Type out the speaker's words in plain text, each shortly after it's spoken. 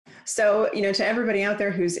So, to everybody out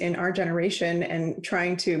there who's in our generation and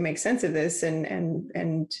trying to make sense of this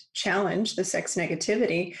and challenge the sex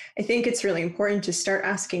negativity, I think it's really important to start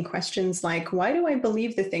asking questions like, why do I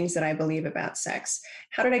believe the things that I believe about sex?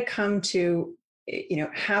 How did I come to,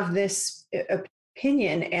 have this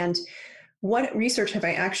opinion? And what research have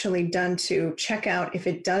I actually done to check out if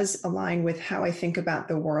it does align with how I think about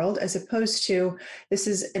the world, as opposed to this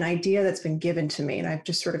is an idea that's been given to me and I've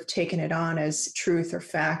just sort of taken it on as truth or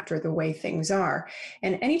fact or the way things are.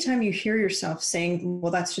 And anytime you hear yourself saying,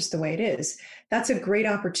 well, that's just the way it is, that's a great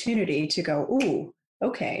opportunity to go, ooh,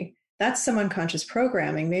 okay, that's some unconscious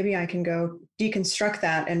programming. Maybe I can go deconstruct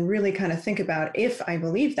that and really kind of think about if I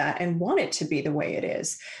believe that and want it to be the way it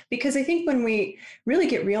is. Because I think when we really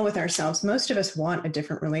get real with ourselves, most of us want a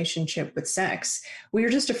different relationship with sex. We are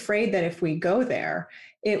just afraid that if we go there,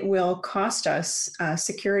 it will cost us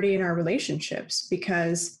security in our relationships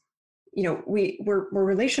because we're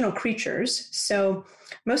relational creatures. So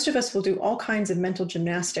most of us will do all kinds of mental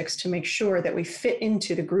gymnastics to make sure that we fit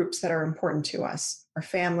into the groups that are important to us, our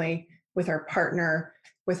family, with our partner,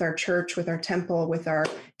 with our church, with our temple, with our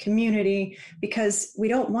community, because we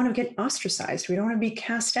don't want to get ostracized. We don't want to be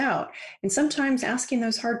cast out. And sometimes asking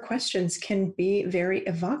those hard questions can be very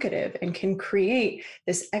evocative and can create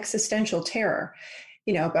this existential terror.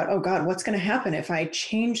 About, oh God, what's going to happen if I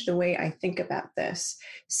change the way I think about this?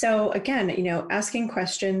 So again, asking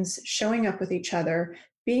questions, showing up with each other,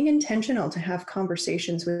 being intentional to have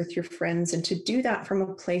conversations with your friends and to do that from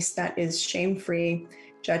a place that is shame-free,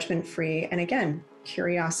 judgment-free, and again,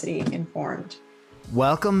 curiosity-informed.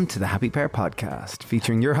 Welcome to the Happy Pair podcast,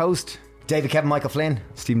 featuring your host, David Kevin Michael Flynn,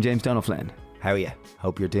 Stephen James Donald Flynn. How are you?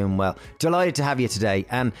 Hope you're doing well. Delighted to have you today.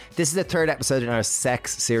 This is the third episode in our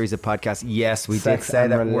sex series of podcasts. Yes, we did say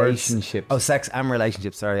that relationship. Oh, sex and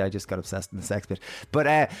relationships. Sorry, I just got obsessed in the sex bit.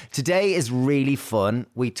 But today is really fun.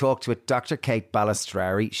 We talked with Dr. Kate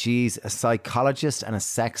Balestrieri. She's a psychologist and a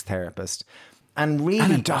sex therapist. And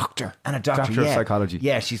a doctor. Doctor of psychology.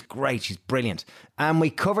 Yeah, she's great. She's brilliant. And we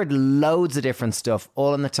covered loads of different stuff,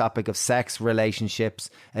 all on the topic of sex, relationships,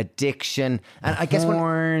 addiction, and I guess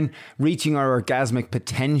reaching our orgasmic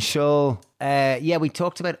potential. We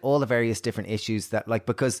talked about all the various different issues that,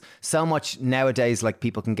 because so much nowadays,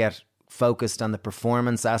 people can get focused on the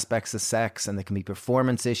performance aspects of sex and there can be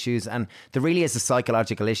performance issues, and there really is a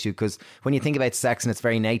psychological issue because when you think about sex in its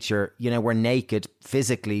very nature, we're naked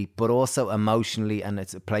physically but also emotionally, and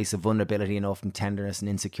it's a place of vulnerability and often tenderness and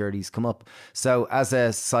insecurities come up. So as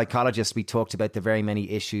a psychologist, we talked about the very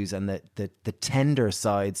many issues and the tender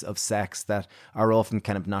sides of sex that are often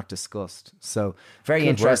kind of not discussed. So very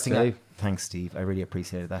interesting. Work, Thanks, Steve. I really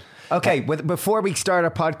appreciated that. Okay, before we start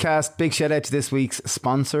our podcast, big shout out to this week's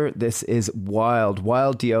sponsor. This is Wild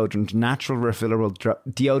deodorant, natural refillable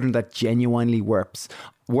deodorant that genuinely works.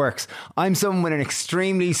 I'm someone with an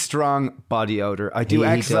extremely strong body odor. I do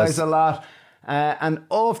exercise a lot, and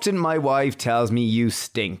often my wife tells me you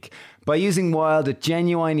stink. By using Wild, it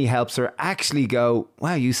genuinely helps her actually go,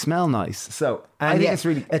 wow, you smell nice. So I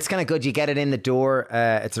think it's kind of good. You get it in the door.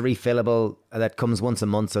 It's a refillable that comes once a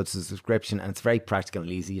month, so it's a subscription, and it's very practical and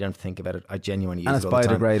easy. You don't think about it. I genuinely use it all the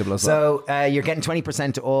time. And it's biodegradable as well. So you're getting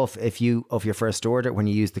 20% off of your first order when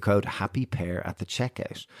you use the code HAPPYPAIR at the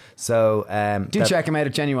checkout. So check them out.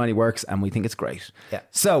 It genuinely works, and we think it's great. Yeah.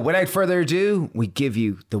 So without further ado, we give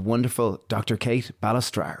you the wonderful Dr. Kate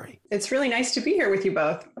Balestrieri. It's really nice to be here with you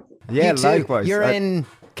both. Yeah, likewise. You're in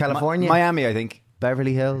California? Miami, I think.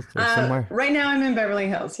 Beverly Hills or somewhere? Right now I'm in Beverly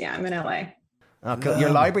Hills. Yeah, I'm in LA. Oh, cool.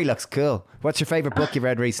 Your library looks cool. What's your favorite book you've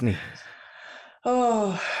read recently?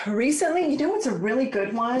 Oh, recently, what's a really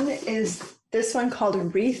good one is this one called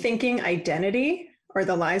Rethinking Identity, or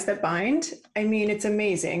The Lies That Bind. I mean, it's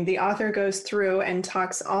amazing. The author goes through and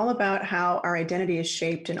talks all about how our identity is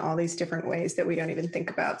shaped in all these different ways that we don't even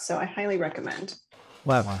think about. So I highly recommend.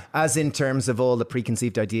 Wow. As in terms of all the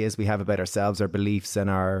preconceived ideas we have about ourselves, our beliefs and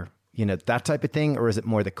our, that type of thing, or is it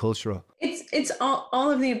more the cultural? It's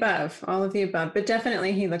all of the above, but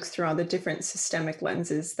definitely he looks through all the different systemic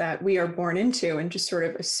lenses that we are born into and just sort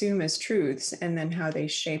of assume as truths and then how they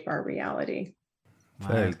shape our reality.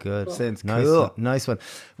 Very good. Cool. Sounds nice, cool. Nice one.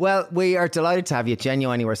 Well, we are delighted to have you.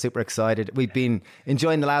 Genuinely, we're super excited. We've been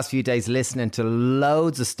enjoying the last few days listening to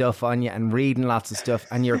loads of stuff on you and reading lots of stuff,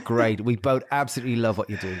 and you're great. We both absolutely love what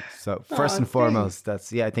you do. So first and foremost, I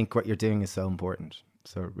think what you're doing is so important.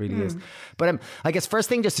 So it really is. But I guess first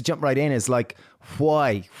thing just to jump right in is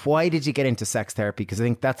why? Why did you get into sex therapy? Because I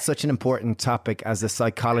think that's such an important topic as a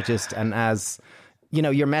psychologist, and as,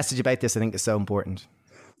 your message about this, I think is so important.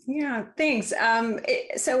 Yeah, thanks.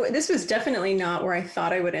 So this was definitely not where I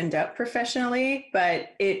thought I would end up professionally, but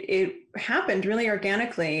it happened really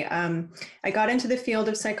organically. I got into the field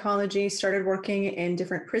of psychology, started working in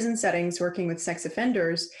different prison settings, working with sex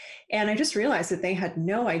offenders, and I just realized that they had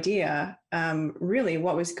no idea really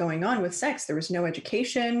what was going on with sex. There was no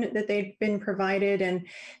education that they'd been provided, and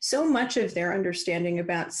so much of their understanding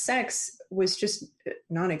about sex was just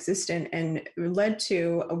non-existent and led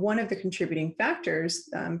to one of the contributing factors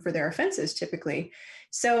for their offenses typically.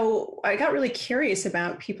 So I got really curious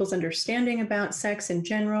about people's understanding about sex in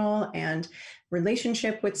general and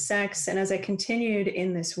relationship with sex. And as I continued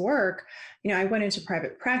in this work, I went into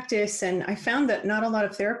private practice and I found that not a lot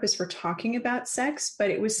of therapists were talking about sex, but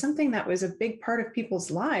it was something that was a big part of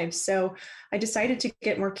people's lives. So I decided to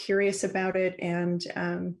get more curious about it and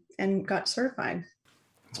got certified.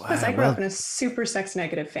 Plus, I grew up in a super sex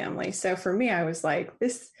negative family. So for me, I was like,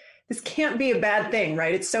 this can't be a bad thing,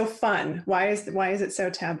 right? It's so fun. Why is it so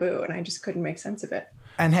taboo? And I just couldn't make sense of it.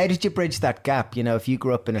 And how did you bridge that gap? If you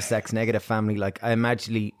grew up in a sex negative family, like I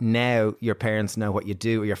imagine now your parents know what you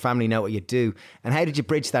do or your family know what you do. And how did you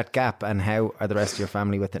bridge that gap? And how are the rest of your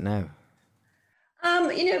family with it now?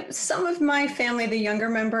 Some of my family, the younger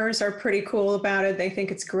members, are pretty cool about it. They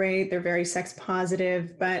think it's great. They're very sex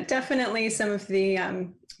positive, but definitely some of the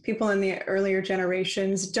people in the earlier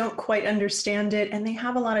generations don't quite understand it, and they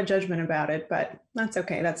have a lot of judgment about it, but that's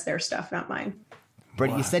okay. That's their stuff, not mine.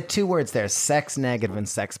 But you said two words there, sex negative and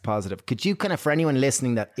sex positive. Could you kind of, for anyone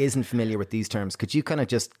listening that isn't familiar with these terms, could you kind of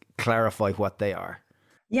just clarify what they are?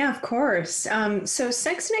 Yeah, of course. So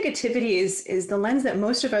sex negativity is the lens that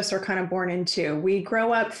most of us are kind of born into. We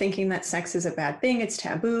grow up thinking that sex is a bad thing, it's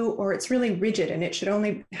taboo, or it's really rigid and it should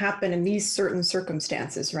only happen in these certain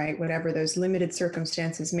circumstances, right? Whatever those limited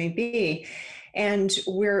circumstances may be. And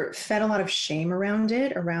we're fed a lot of shame around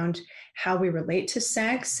it, around how we relate to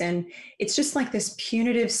sex. And it's just like this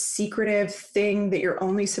punitive, secretive thing that you're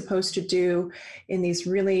only supposed to do in these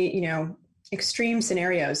really, extreme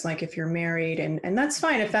scenarios, like if you're married, and that's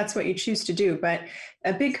fine if that's what you choose to do. But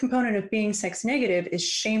a big component of being sex negative is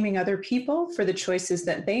shaming other people for the choices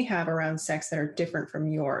that they have around sex that are different from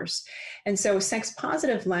yours. And so sex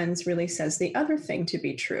positive lens really says the other thing to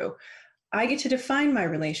be true. I get to define my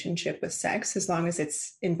relationship with sex as long as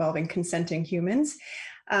it's involving consenting humans.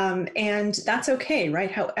 And that's okay,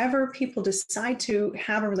 right? However people decide to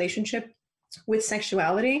have a relationship with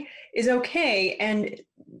sexuality is okay. And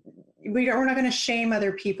we're not going to shame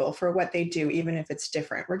other people for what they do, even if it's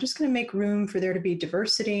different. We're just going to make room for there to be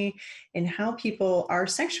diversity in how people are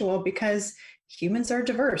sexual, because humans are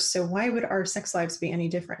diverse. So why would our sex lives be any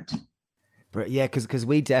different? Yeah, because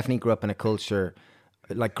we definitely grew up in a culture,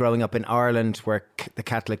 like growing up in Ireland, where the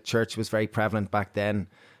Catholic Church was very prevalent back then.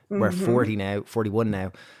 We're 41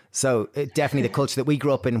 now. So definitely the culture that we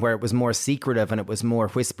grew up in, where it was more secretive and it was more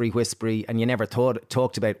whispery, and you never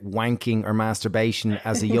talked about wanking or masturbation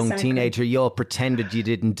as a young teenager. You all pretended you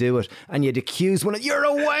didn't do it, and you'd accuse one of, you're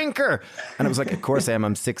a wanker. And it was like, of course I am,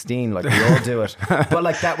 I'm 16, like we all do it. But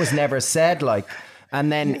like that was never said, like. And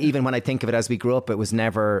then even when I think of it as we grew up, it was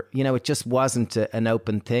never, it just wasn't an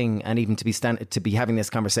open thing. And even to be having this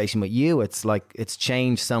conversation with you, it's like, it's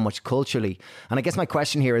changed so much culturally. And I guess my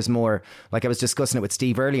question here is more like, I was discussing it with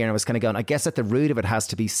Steve earlier, and I was kind of going, I guess at the root of it has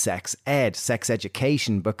to be sex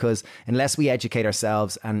education, because unless we educate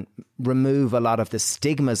ourselves and remove a lot of the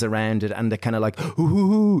stigmas around it and the kind of like,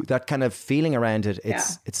 ooh, that kind of feeling around it,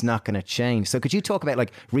 it's not going to change. So could you talk about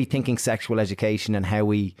like rethinking sexual education and how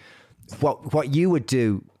what you would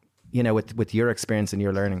do, with your experience and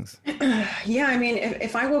your learnings? Yeah, I mean,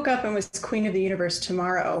 if I woke up and was queen of the universe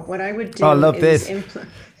tomorrow, what I would do I love this.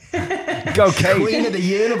 Go Kate. Queen of the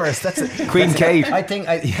universe. That's Queen Kate.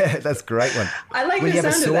 Yeah, that's a great one. I like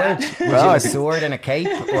the sound of that. Would you have a sword and a cape,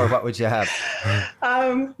 or what would you have?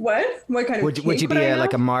 What kind of would you be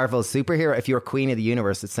like a Marvel superhero if you were queen of the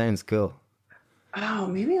universe? It sounds cool. Oh,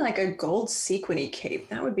 maybe like a gold sequiny cape.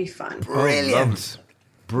 That would be fun. Brilliant.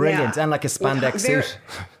 Yeah. And like a spandex suit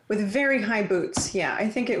with very high boots. Yeah, I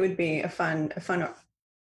think it would be a fun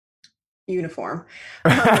uniform.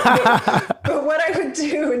 But what I would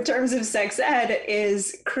do in terms of sex ed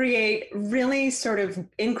is create really sort of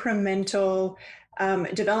incremental,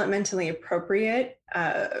 developmentally appropriate,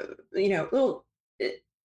 little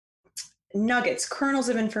nuggets, kernels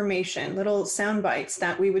of information, little sound bites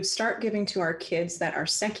that we would start giving to our kids that are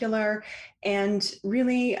secular, and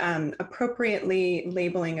really appropriately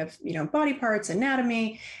labeling of, body parts,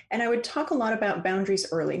 anatomy. And I would talk a lot about boundaries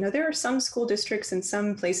early. Now, there are some school districts and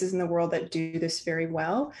some places in the world that do this very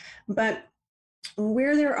well, but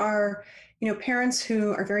where there are, parents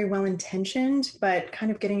who are very well intentioned but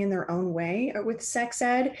kind of getting in their own way with sex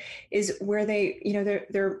ed, is where they,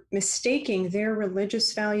 they're mistaking their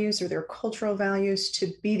religious values or their cultural values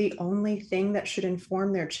to be the only thing that should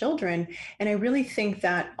inform their children. And I really think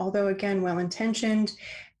that, although again well intentioned,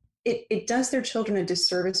 it does their children a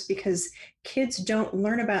disservice, because kids don't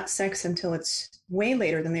learn about sex until it's way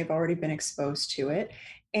later than they've already been exposed to it.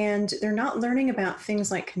 And they're not learning about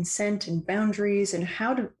things like consent and boundaries and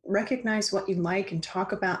how to recognize what you like and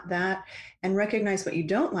talk about that, and recognize what you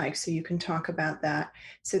don't like so you can talk about that.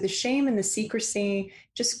 So the shame and the secrecy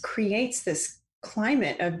just creates this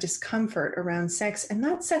climate of discomfort around sex, and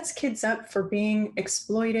that sets kids up for being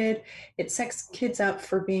exploited. It sets kids up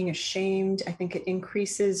for being ashamed. I think it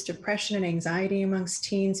increases depression and anxiety amongst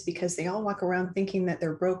teens, because they all walk around thinking that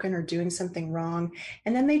they're broken or doing something wrong,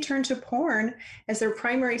 and then they turn to porn as their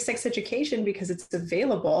primary sex education because it's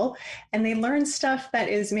available, and they learn stuff that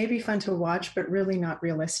is maybe fun to watch but really not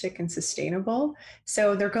realistic and sustainable.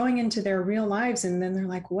 So they're going into their real lives, and then they're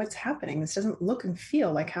like, what's happening? This doesn't look and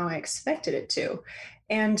feel like how I expected it to.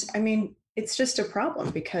 And I mean, it's just a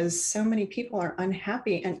problem because so many people are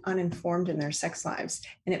unhappy and uninformed in their sex lives,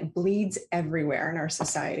 and it bleeds everywhere in our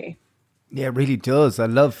society. Yeah, it really does. I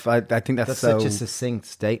think that's such a succinct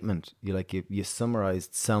statement. You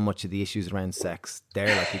summarized so much of the issues around sex there.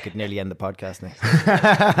 Like, you could nearly end the podcast now.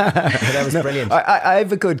 That was brilliant. I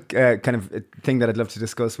have a good kind of thing that I'd love to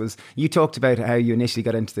discuss. Was you talked about how you initially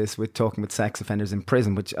got into this with talking with sex offenders in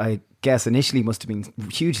prison, which I guess initially must have been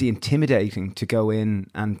hugely intimidating to go in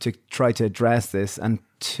and to try to address this. And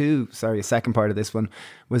a second part of this one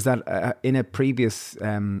was that in a previous,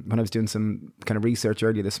 when I was doing some kind of research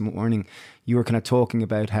earlier this morning, you were kind of talking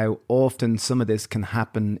about how often some of this can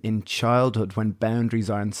happen in childhood when boundaries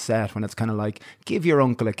aren't set, when it's kind of like, give your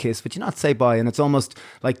uncle a kiss, but you not say bye. And it's almost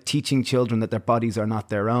like teaching children that their bodies are not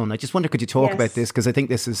their own. I just wonder, could you talk about this? Because I think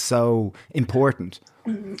this is so important.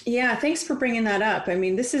 Yeah, thanks for bringing that up. I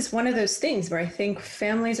mean, this is one of those things where I think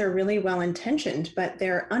families are really well intentioned, but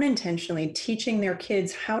they're unintentionally teaching their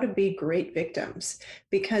kids how to be great victims,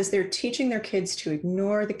 because they're teaching their kids to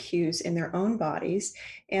ignore the cues in their own bodies,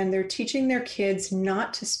 and they're teaching their kids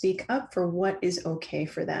not to speak up for what is okay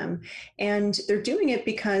for them. And they're doing it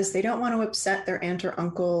because they don't want to upset their aunt or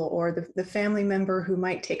uncle or the family member who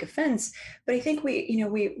might take offense. But I think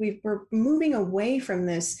we're moving away from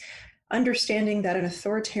this understanding that an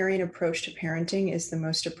authoritarian approach to parenting is the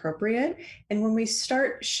most appropriate. And when we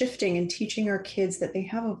start shifting and teaching our kids that they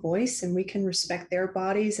have a voice and we can respect their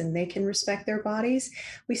bodies and they can respect their bodies,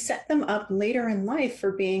 we set them up later in life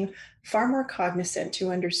for being far more cognizant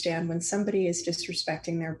to understand when somebody is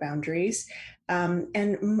disrespecting their boundaries,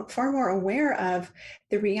 and far more aware of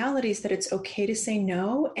the realities that it's okay to say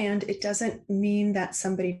no, and it doesn't mean that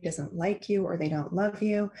somebody doesn't like you or they don't love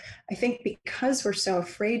you. I think because we're so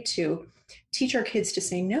afraid to teach our kids to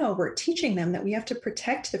say no, we're teaching them that we have to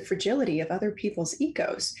protect the fragility of other people's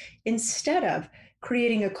egos, instead of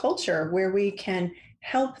creating a culture where we can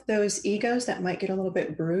help those egos that might get a little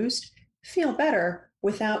bit bruised feel better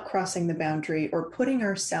without crossing the boundary or putting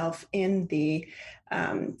ourselves in the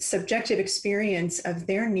subjective experience of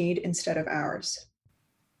their need instead of ours.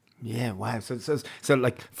 Yeah, wow. So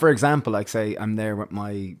like, for example, like say I'm there with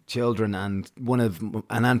my children and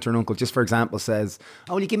an aunt or an uncle, just for example, says,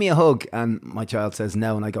 oh, will you give me a hug? And my child says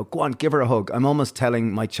no. And I go, go on, give her a hug. I'm almost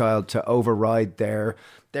telling my child to override their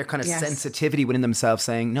kind of sensitivity within themselves,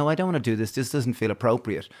 saying, no, I don't want to do this. This doesn't feel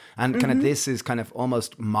appropriate. And kind of this is kind of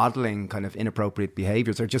almost modeling kind of inappropriate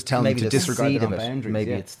behaviors, or just telling them to disregard their own boundaries.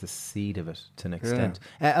 Maybe it's the seed of it to an extent.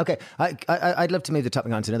 Okay, I'd love to move the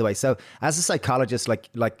topic on to another way. So as a psychologist,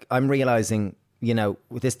 like I'm realizing,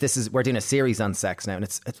 this is, we're doing a series on sex now,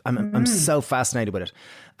 and I'm so fascinated with it.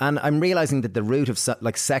 And I'm realizing that the root of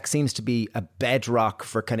sex seems to be a bedrock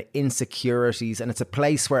for kind of insecurities. And it's a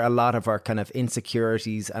place where a lot of our kind of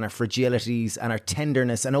insecurities and our fragilities and our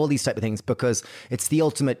tenderness and all these type of things, because it's the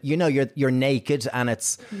ultimate, you're naked, and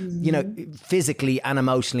it's, physically and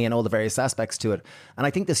emotionally and all the various aspects to it. And I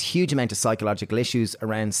think there's huge amount of psychological issues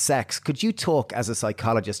around sex. Could you talk as a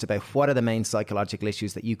psychologist about what are the main psychological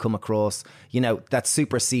issues that you come across, that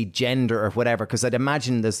supersede gender or whatever? Because I'd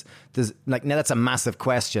imagine there's like, now that's a massive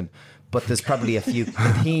question, but there's probably a few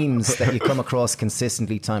themes that you come across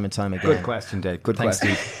consistently time and time again. Good question, Dave. Good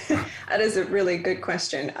question. That is a really good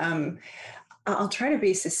question. I'll try to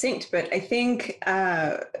be succinct, but I think,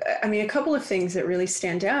 a couple of things that really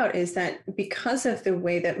stand out is that because of the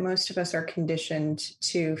way that most of us are conditioned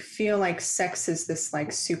to feel like sex is this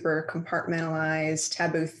like super compartmentalized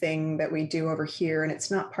taboo thing that we do over here, and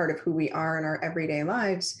it's not part of who we are in our everyday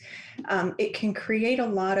lives, it can create a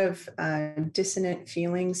lot of dissonant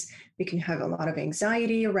feelings. We can have a lot of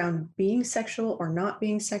anxiety around being sexual or not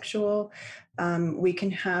being sexual. We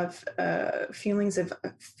can have feelings of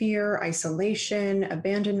fear, isolation,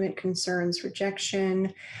 abandonment concerns,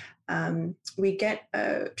 rejection. We get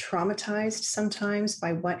traumatized sometimes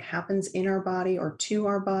by what happens in our body or to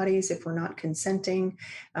our bodies if we're not consenting,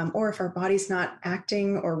 or if our body's not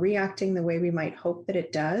acting or reacting the way we might hope that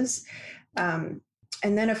it does.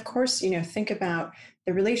 And then, of course, think about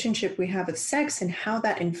the relationship we have with sex and how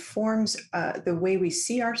that informs the way we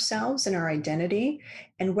see ourselves and our identity,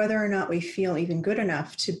 and whether or not we feel even good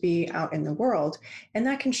enough to be out in the world. And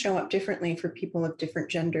that can show up differently for people of different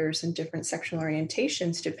genders and different sexual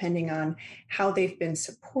orientations, depending on how they've been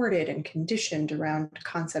supported and conditioned around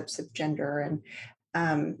concepts of gender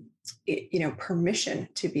and permission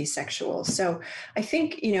to be sexual. So I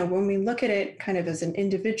think, when we look at it kind of as an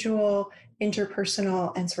individual,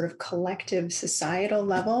 interpersonal, and sort of collective societal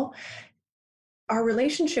level, our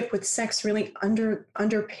relationship with sex really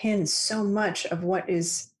underpins so much of what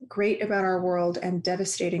is great about our world and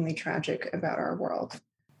devastatingly tragic about our world.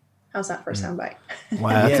 How's that for a soundbite?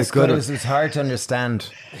 Wow, that's good. It's hard to understand.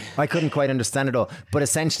 I couldn't quite understand it all. But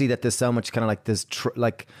essentially that there's so much kind of like this,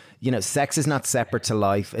 sex is not separate to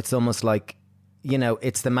life. It's almost like,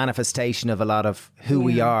 it's the manifestation of a lot of who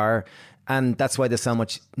we are. And that's why there's so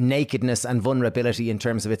much nakedness and vulnerability in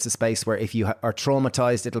terms of it's a space where if you are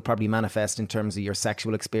traumatized, it'll probably manifest in terms of your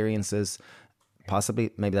sexual experiences.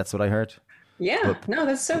 Possibly, maybe that's what I heard. Yeah, no,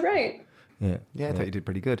 that's so right. Yeah, I thought you did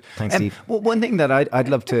pretty good. Thanks, Steve. Well, one thing that I'd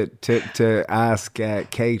love to ask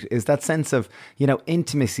Kate is that sense of,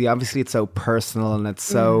 intimacy. Obviously, it's so personal and it's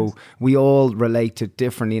so, we all relate to it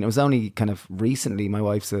differently. And it was only kind of recently, my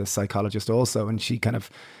wife's a psychologist also, and she kind of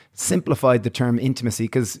simplified the term intimacy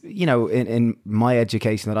because, in my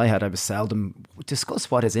education that I had, I was seldom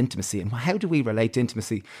discuss what is intimacy and how do we relate to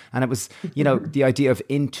intimacy. And it was, the idea of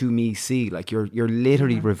into me see, like you're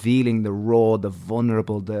literally revealing the raw, the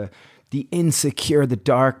vulnerable, the insecure, the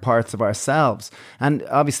dark parts of ourselves. And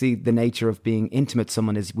obviously the nature of being intimate with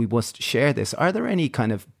someone is we must share this. Are there any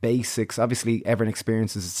kind of basics? Obviously everyone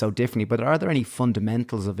experiences it so differently, but are there any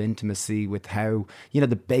fundamentals of intimacy with how,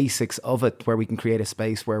 the basics of it where we can create a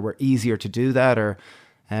space where we're easier to do that? Or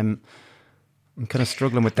I'm kind of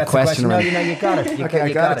struggling with the question. No, you got it. You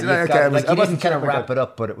got it. You didn't kind of wrap it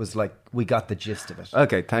up, but it was like, we got the gist of it.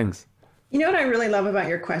 Okay, thanks. You know what I really love about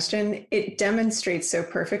your question? It demonstrates so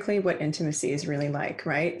perfectly what intimacy is really like,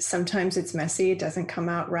 right? Sometimes it's messy, it doesn't come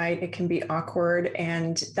out right, it can be awkward,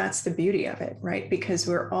 and that's the beauty of it, right? Because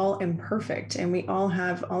we're all imperfect and we all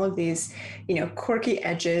have all of these, quirky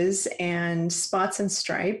edges and spots and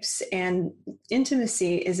stripes. And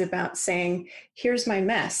intimacy is about saying, here's my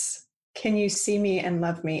mess. Can you see me and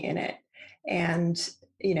love me in it? And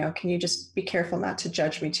can you just be careful not to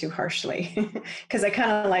judge me too harshly? Because I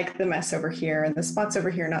kind of like the mess over here and the spots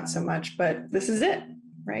over here, not so much, but this is it,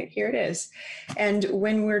 right? Here it is. And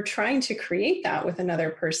when we're trying to create that with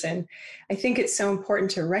another person, I think it's so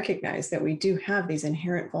important to recognize that we do have these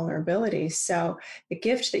inherent vulnerabilities. So the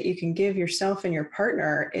gift that you can give yourself and your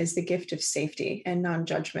partner is the gift of safety and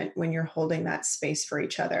non-judgment when you're holding that space for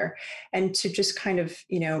each other, and to just kind of,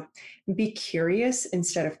 be curious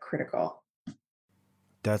instead of critical.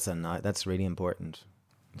 That's really important.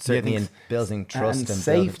 Certainly in building trust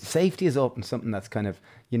and safety is often something that's kind of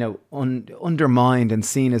undermined and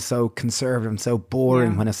seen as so conservative and so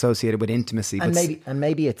boring when associated with intimacy. And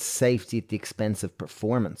maybe it's safety at the expense of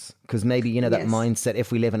performance, because maybe that mindset.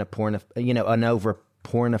 If we live in an over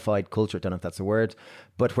pornified culture, I don't know if that's a word,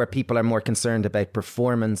 but where people are more concerned about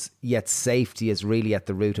performance, yet safety is really at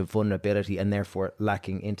the root of vulnerability and therefore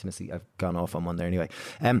lacking intimacy. I've gone off on one there anyway.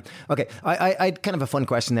 Okay, I had kind of a fun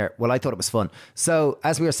question there. Well, I thought it was fun. So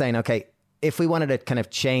as we were saying, okay, if we wanted to kind of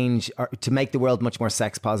change or to make the world much more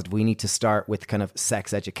sex positive, we need to start with kind of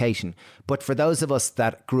sex education. But for those of us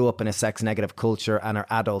that grew up in a sex negative culture and are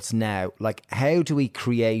adults now, like how do we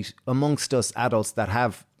create amongst us adults that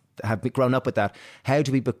have grown up with that, how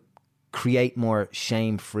do we create more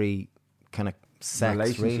shame-free kind of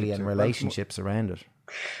sex really and relationships around it?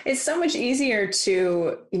 It's so much easier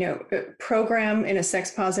to, program in a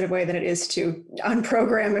sex positive way than it is to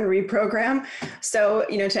unprogram and reprogram. So,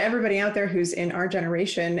 to everybody out there who's in our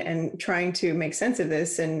generation and trying to make sense of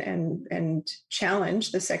this and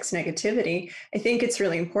challenge the sex negativity, I think it's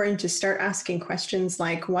really important to start asking questions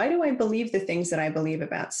like, why do I believe the things that I believe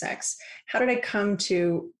about sex? How did I come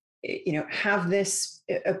to, have this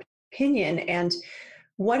opinion, and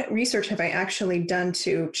what research have I actually done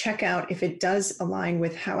to check out if it does align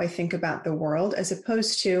with how I think about the world, as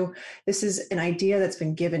opposed to this is an idea that's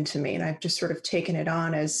been given to me and I've just sort of taken it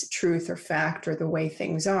on as truth or fact or the way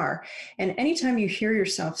things are. And anytime you hear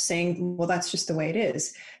yourself saying, well, that's just the way it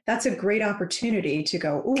is, that's a great opportunity to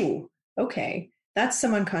go, ooh, okay, that's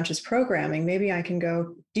some unconscious programming. Maybe I can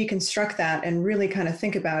go deconstruct that and really kind of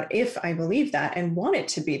think about if I believe that and want it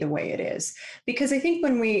to be the way it is. Because I think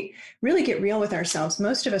when we really get real with ourselves,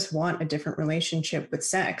 most of us want a different relationship with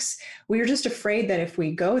sex. We're just afraid that if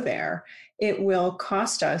we go there, it will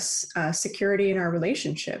cost us security in our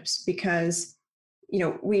relationships, because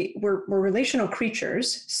we're relational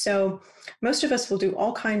creatures. So most of us will do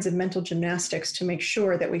all kinds of mental gymnastics to make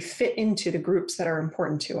sure that we fit into the groups that are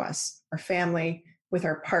important to us, our family, with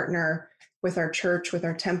our partner, with our church, with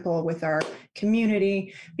our temple, with our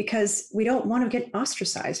community, because we don't want to get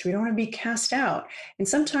ostracized. We don't want to be cast out. And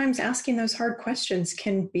sometimes asking those hard questions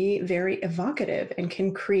can be very evocative and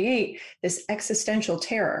can create this existential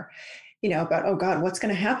terror, about, oh God, what's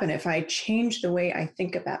going to happen if I change the way I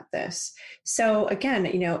think about this? So again,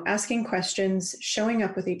 asking questions, showing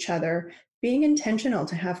up with each other, being intentional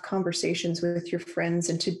to have conversations with your friends,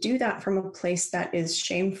 and to do that from a place that is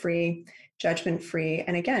shame-free, judgment-free,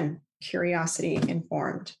 and again, curiosity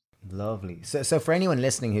informed. Lovely. So for anyone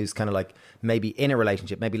listening who's kind of like maybe in a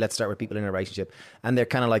relationship, maybe let's start with people in a relationship, and they're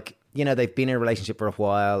kind of like, they've been in a relationship for a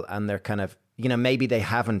while, and they're kind of, maybe they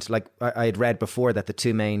haven't, like I had read before that the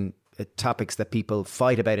two main topics that people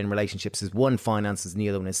fight about in relationships is one, finances, and the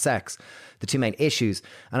other one is sex, the two main issues.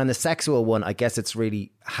 And on the sexual one, I guess it's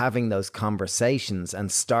really having those conversations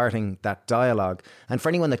and starting that dialogue. And for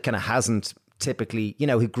anyone that kind of hasn't typically,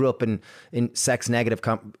 who grew up in sex negative,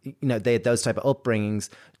 they had those type of upbringings,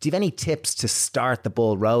 do you have any tips to start the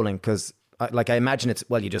ball rolling? Because I imagine it's,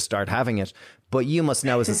 well, you just start having it, but you must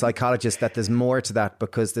know as a psychologist that there's more to that,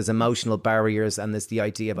 because there's emotional barriers, and there's the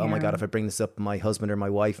idea of, oh my God, if I bring this up, my husband or my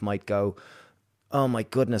wife might go, oh my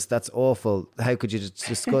goodness, that's awful. How could you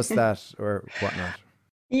discuss that or whatnot?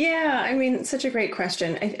 Yeah, I mean, such a great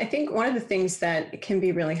question. I think one of the things that can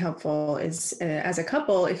be really helpful is as a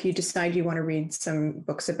couple, if you decide you want to read some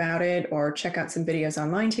books about it or check out some videos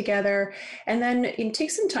online together, and then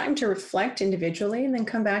take some time to reflect individually and then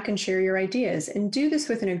come back and share your ideas, and do this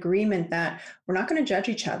with an agreement that we're not going to judge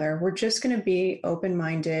each other. We're just going to be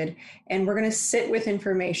open-minded, and we're going to sit with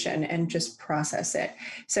information and just process it.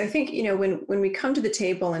 So I think, when we come to the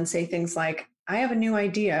table and say things like, I have a new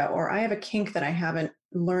idea, or I have a kink that I haven't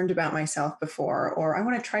learned about myself before, or I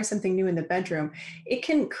want to try something new in the bedroom, it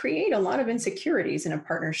can create a lot of insecurities in a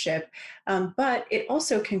partnership. But it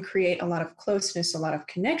also can create a lot of closeness, a lot of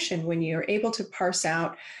connection when you're able to parse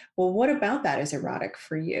out, well, what about that is erotic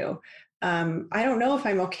for you? I don't know if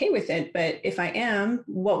I'm okay with it, but if I am,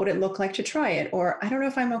 what would it look like to try it? Or I don't know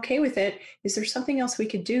if I'm okay with it. Is there something else we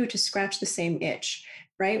could do to scratch the same itch?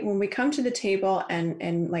 Right? When we come to the table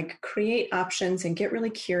and like create options and get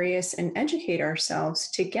really curious and educate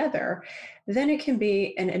ourselves together, then it can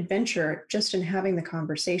be an adventure just in having the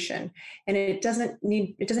conversation. And it doesn't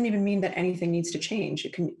even mean that anything needs to change.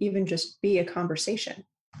 It can even just be a conversation.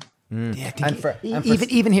 Yeah,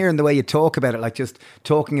 even hearing the way you talk about it, like just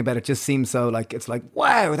talking about it just seems so like, it's like,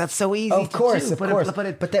 wow, that's so easy. Of course.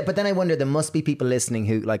 But then I wonder, there must be people listening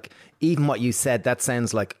who, like, even what you said, that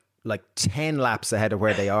sounds like 10 laps ahead of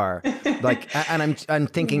where they are. Like, and I'm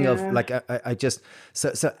thinking of like, I just,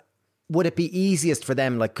 so would it be easiest for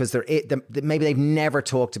them, like, because maybe they've never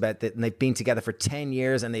talked about that, and they've been together for 10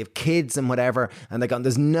 years and they have kids and whatever, and they're gone,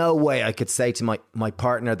 there's no way I could say to my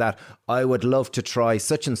partner that I would love to try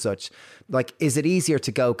such and such. Like, is it easier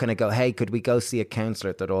to go, hey, could we go see a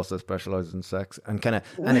counselor that also specializes in sex, and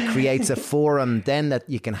it creates a forum then that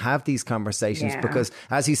you can have these conversations? Yeah. Because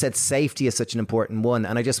as you said, safety is such an important one.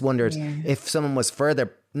 And I just wondered if someone was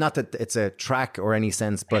further, not that it's a track or any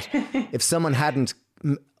sense, but if someone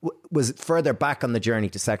was further back on the journey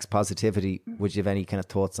to sex positivity, would you have any kind of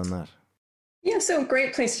thoughts on that? Yeah, so a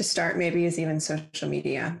great place to start maybe is even social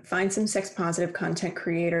media. Find some sex positive content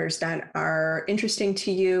creators that are interesting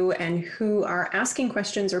to you and who are asking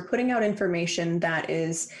questions or putting out information that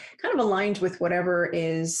is kind of aligned with whatever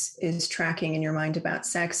is tracking in your mind about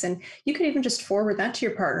sex. And you could even just forward that to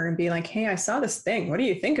your partner and be like, hey, I saw this thing. What do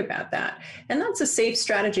you think about that? And that's a safe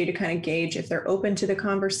strategy to kind of gauge if they're open to the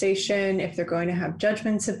conversation, if they're going to have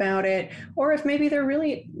judgments about it, or if maybe they're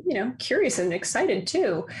really, curious and excited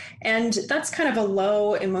too. And that's kind of a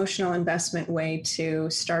low emotional investment way to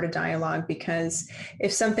start a dialogue, because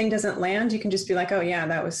if something doesn't land, you can just be like, oh yeah,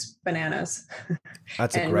 that was bananas.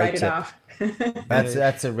 That's a and great write tip. it off.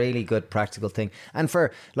 That's a really good practical thing. And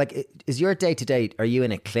for like, is your day to day, are you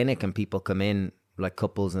in a clinic and people come in, like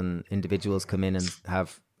couples and individuals come in and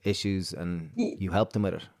have issues and you help them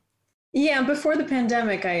with it? Yeah, before the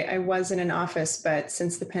pandemic, I was in an office, but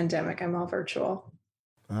since the pandemic, I'm all virtual.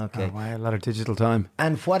 Okay. Oh, wow, a lot of digital time.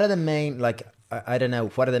 And what are the main, like, I don't know,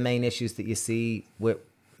 what are the main issues that you see with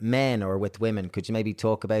men or with women? Could you maybe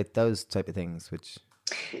talk about those type of things?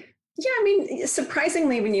 Yeah, I mean,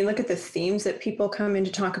 surprisingly, when you look at the themes that people come in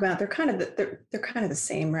to talk about, they're kind of the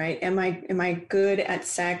same, right? Am I good at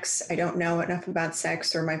sex? I don't know enough about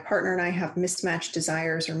sex, or my partner and I have mismatched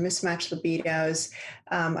desires or mismatched libidos.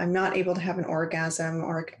 I'm not able to have an orgasm,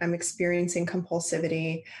 or I'm experiencing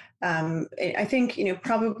compulsivity. I think,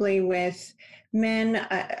 probably with men,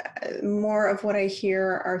 more of what I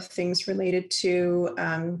hear are things related to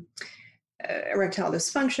erectile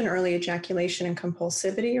dysfunction, early ejaculation, and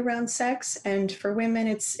compulsivity around sex. And for women,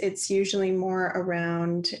 it's usually more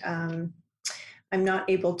around I'm not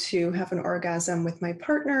able to have an orgasm with my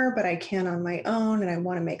partner, but I can on my own, and I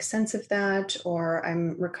want to make sense of that. Or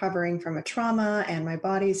I'm recovering from a trauma and my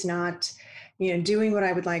body's not, doing what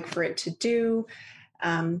I would like for it to do.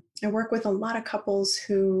 I work with a lot of couples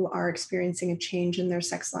who are experiencing a change in their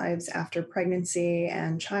sex lives after pregnancy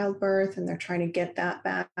and childbirth, and they're trying to get that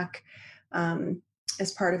back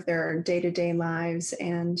as part of their day-to-day lives.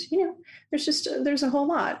 And, there's a whole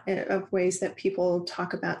lot of ways that people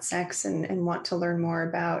talk about sex and want to learn more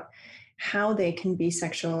about how they can be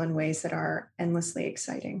sexual in ways that are endlessly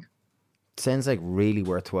exciting. Sounds like really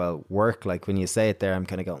worthwhile work. Like when you say it there, I'm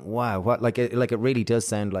kind of going, wow, what? Like it really does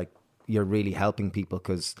sound like you're really helping people,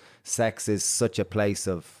 because sex is such a place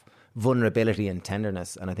of vulnerability and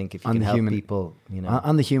tenderness, and I think if you can help people,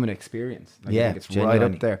 on the human experience, I think it's genuinely.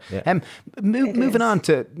 right up there. Yeah. Moving on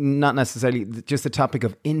to not necessarily just the topic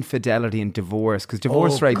of infidelity and divorce, because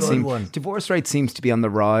divorce rate seems to be on the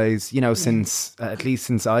rise. Since at least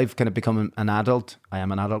since I've kind of become an adult. I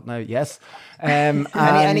am an adult now. Yes, and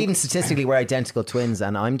even statistically, we're identical twins,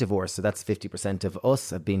 and I'm divorced, so that's 50% of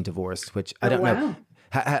us have been divorced, which I don't know.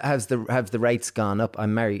 Have the rates gone up?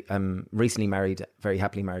 I'm married. I'm recently married, very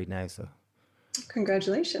happily married now. So,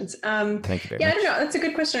 congratulations. Thank you very much. I don't know. That's a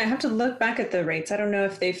good question. I have to look back at the rates. I don't know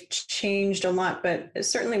if they've changed a lot, but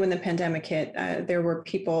certainly when the pandemic hit, there were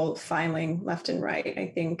people filing left and right. I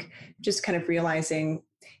think just kind of realizing,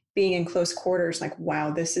 being in close quarters, like,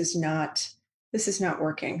 wow, this is not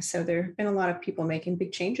working. So there have been a lot of people making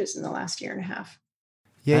big changes in the last year and a half.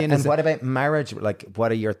 Yeah, and what about marriage? Like,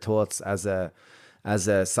 what are your thoughts as a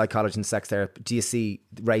psychologist and sex therapist? Do you see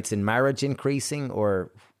rates in marriage increasing,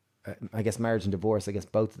 or I guess marriage and divorce, I guess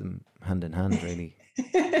both of them hand in hand, really?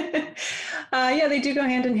 Yeah, they do go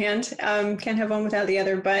hand in hand. Can't have one without the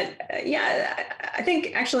other. But I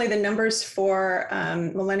think actually the numbers for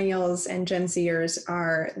millennials and Gen Zers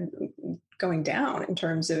are going down in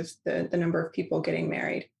terms of the number of people getting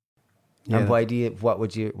married. Yeah. And why what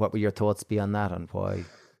would your thoughts be on that, and why?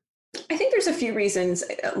 I think there's a few reasons.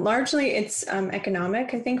 Largely, it's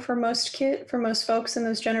economic. I think for most folks in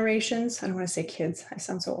those generations. I don't want to say kids. I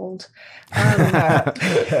sound so old. Yeah,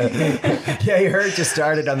 you heard you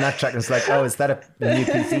started on that track. And it's like, oh, is that a new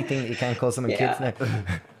PC thing that you can't call someone kids now?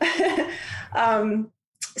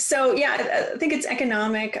 So I think it's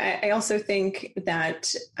economic. I also think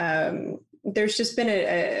that there's just been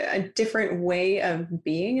a different way of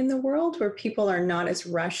being in the world, where people are not as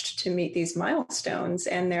rushed to meet these milestones,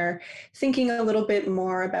 and they're thinking a little bit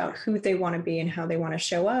more about who they want to be and how they want to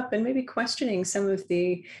show up, and maybe questioning some of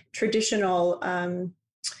the traditional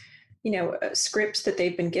scripts that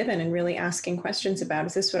they've been given, and really asking questions about,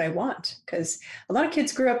 is this what I want? Because a lot of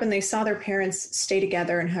kids grew up and they saw their parents stay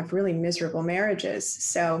together and have really miserable marriages.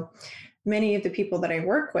 So many of the people that I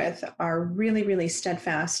work with are really, really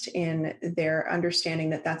steadfast in their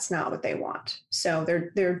understanding that that's not what they want. So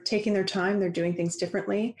they're taking their time, they're doing things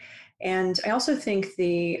differently. And I also think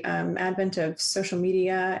the advent of social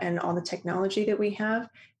media and all the technology that we have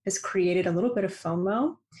has created a little bit of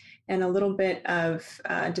FOMO and a little bit of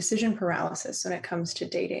decision paralysis when it comes to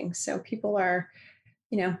dating. So people are,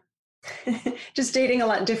 just dating a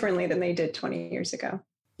lot differently than they did 20 years ago.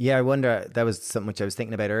 Yeah, I wonder, that was something which I was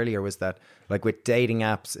thinking about earlier, was that like with dating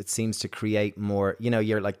apps, it seems to create more,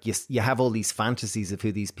 you're like, you have all these fantasies of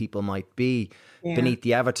who these people might be beneath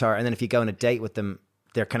the avatar. And then if you go on a date with them,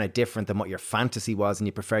 they're kind of different than what your fantasy was, and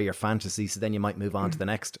you prefer your fantasy. So then you might move on to the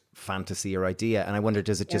next fantasy or idea. And I wonder,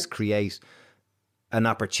 does it just create an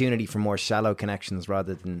opportunity for more shallow connections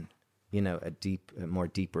rather than, a more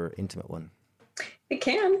deeper, intimate one? It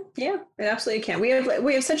can. Yeah, it absolutely can. We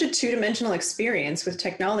have such a two-dimensional experience with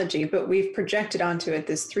technology, but we've projected onto it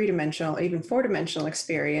this three-dimensional, even four-dimensional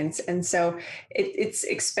experience. And so it's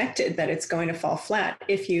expected that it's going to fall flat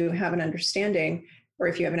if you have an understanding, or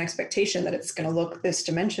if you have an expectation that it's going to look this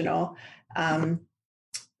dimensional. You're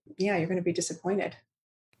going to be disappointed.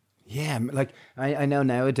 Yeah, like I know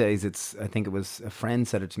nowadays I think it was a friend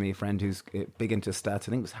said it to me, a friend who's big into stats.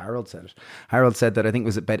 I think it was Harold said it. Harold said that I think it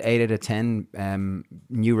was about 8 out of 10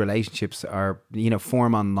 new relationships are,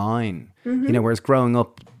 form online. Whereas growing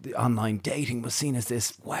up, online dating was seen as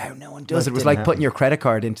this, wow, no one does it. It was like putting your credit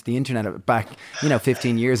card into the internet back,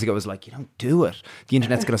 15 years ago. It was like, you don't do it. The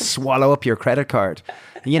internet's going to swallow up your credit card.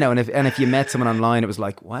 And if you met someone online, it was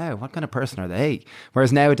like, wow, what kind of person are they?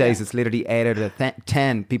 Whereas nowadays, it's literally 8 out of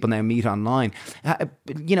 10 people now meet online.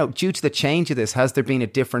 Due to the change of this, has there been a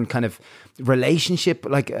different kind of relationship?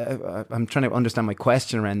 Like, I'm trying to understand my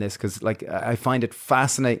question around this, because like I find it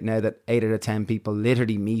fascinating now that 8 out of 10 people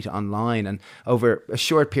literally meet online, and over a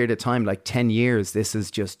short period of time, like 10 years, this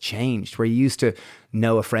has just changed, where you used to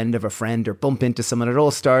know a friend of a friend or bump into someone. It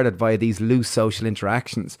all started via these loose social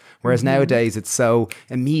interactions, whereas nowadays it's so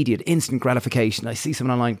immediate, instant gratification. I see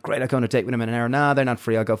someone online, great, I'll go on a date with them in an hour. Nah, they're not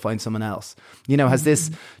free, I'll go find someone else. Has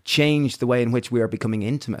this changed the way in which we are becoming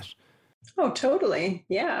intimate? Oh, totally.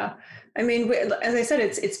 Yeah. I mean, as I said,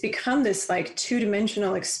 it's become this like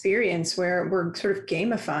two-dimensional experience where we're sort of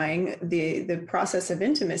gamifying the process of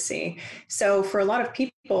intimacy. So for a lot of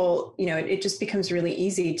people, it just becomes really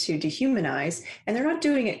easy to dehumanize, and they're not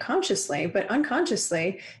doing it consciously, but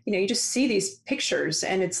unconsciously, you just see these pictures,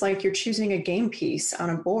 and it's like you're choosing a game piece on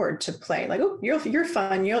a board to play. Like, oh, you're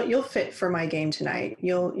fun. You'll fit for my game tonight.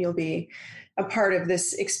 You'll be a part of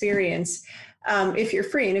this experience. If you're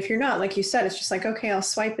free, and if you're not, like you said, it's just like, okay, I'll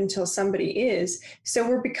swipe until somebody is. So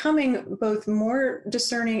we're becoming both more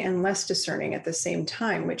discerning and less discerning at the same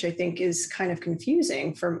time, which I think is kind of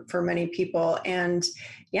confusing for many people. And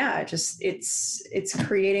it's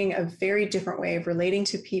creating a very different way of relating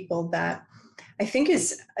to people that I think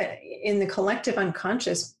is in the collective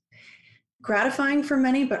unconscious gratifying for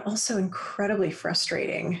many, but also incredibly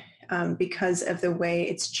frustrating because of the way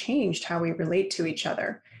it's changed how we relate to each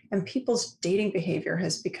other. And people's dating behavior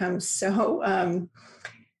has become so,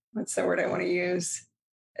 what's the word I want to use?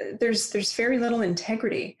 There's very little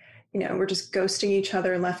integrity. We're just ghosting each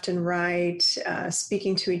other left and right,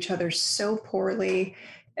 speaking to each other so poorly,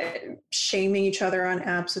 shaming each other on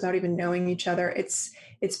apps without even knowing each other. It's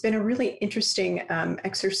been a really interesting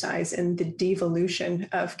exercise in the devolution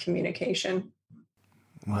of communication.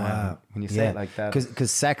 Wow. When you say it like that.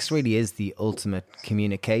 Because sex really is the ultimate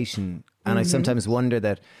communication. And I sometimes wonder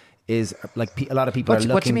that is like a lot of people are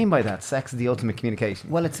looking... What do you mean by that? Sex is the ultimate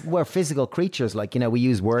communication? Well, we're physical creatures. Like, we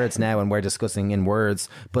use words now and we're discussing in words,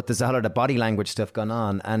 but there's a lot of body language stuff going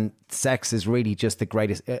on. And sex is really just the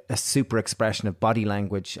greatest, a super expression of body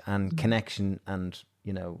language and connection and,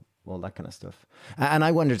 all that kind of stuff. And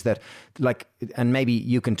I wondered that, like, and maybe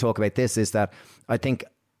you can talk about this, is that I think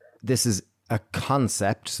this is a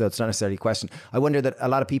concept, so it's not necessarily a question. I wonder that a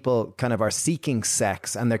lot of people kind of are seeking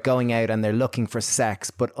sex and they're going out and they're looking for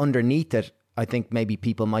sex, but underneath it, I think maybe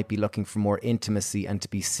people might be looking for more intimacy and to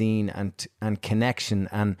be seen and connection.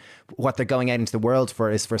 And what they're going out into the world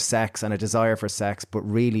for is for sex and a desire for sex, but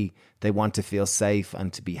really they want to feel safe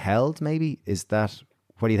and to be held, maybe.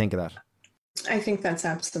 What do you think of that? I think that's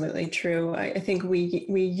absolutely true. I think we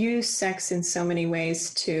use sex in so many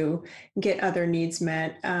ways to get other needs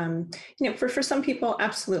met. For some people,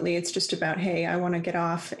 absolutely, it's just about, hey, I want to get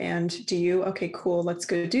off, and do you? Okay, cool, let's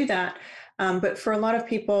go do that. But for a lot of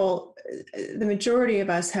people, the majority of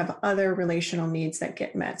us have other relational needs that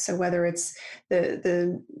get met. So whether it's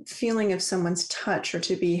the feeling of someone's touch, or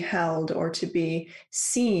to be held, or to be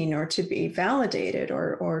seen, or to be validated,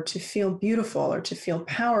 or to feel beautiful, or to feel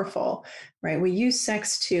powerful, right? We use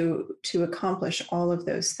sex to accomplish all of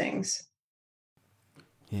those things.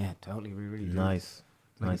 Yeah, totally. We really do. Nice.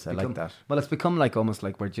 Nice, I like that. Well, it's become like almost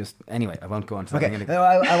like we're just... Anyway, I won't go on to that. Okay,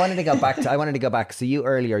 I wanted to go back.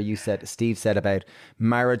 So Steve said about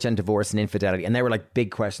marriage and divorce and infidelity, and they were like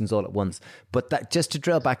big questions all at once. But that, just to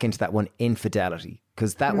drill back into that one, infidelity,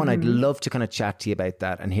 because that one, I'd love to kind of chat to you about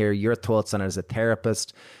that and hear your thoughts on it as a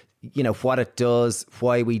therapist, what it does,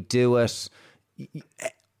 why we do it.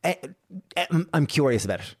 Eh, I'm curious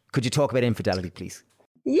about it. Could you talk about infidelity, please?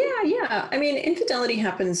 Yeah. I mean, infidelity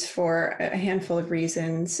happens for a handful of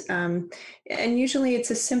reasons. And usually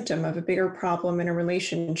it's a symptom of a bigger problem in a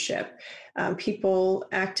relationship. People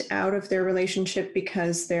act out of their relationship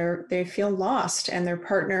because they feel lost, and their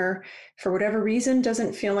partner, for whatever reason,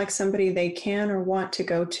 doesn't feel like somebody they can or want to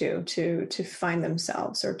go to find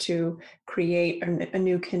themselves or to create a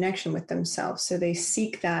new connection with themselves. So they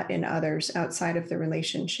seek that in others outside of the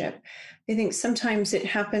relationship. I think sometimes it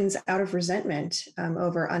happens out of resentment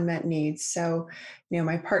over unmet needs. So,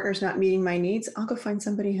 my partner's not meeting my needs, I'll go find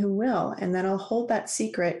somebody who will. And then I'll hold that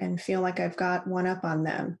secret and feel like I've got one up on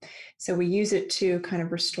them. So we use it to kind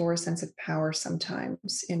of restore a sense of power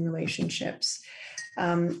sometimes in relationships.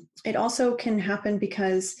 It also can happen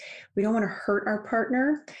because we don't want to hurt our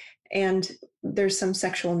partner, and there's some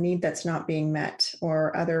sexual need that's not being met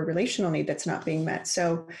or other relational need that's not being met.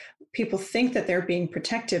 So people think that they're being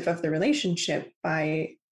protective of the relationship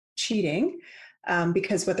by cheating,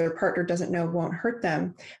 because what their partner doesn't know won't hurt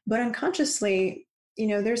them. But unconsciously,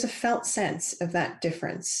 there's a felt sense of that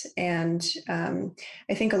difference. And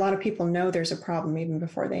I think a lot of people know there's a problem even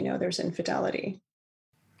before they know there's infidelity.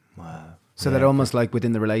 Wow. So that almost like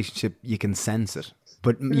within the relationship, you can sense it,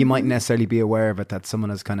 but you might necessarily be aware of it, that someone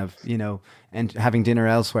is kind of, and having dinner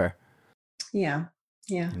elsewhere. Yeah,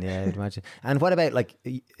 I'd imagine. And what about, like,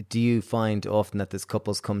 do you find often that there's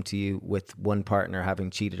couples come to you with one partner having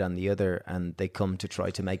cheated on the other and they come to try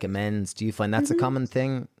to make amends? Do you find that's a common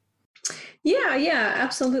thing? Yeah,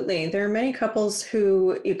 absolutely. There are many couples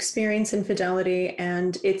who experience infidelity,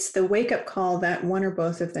 and it's the wake-up call that one or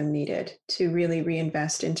both of them needed to really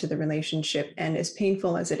reinvest into the relationship. And as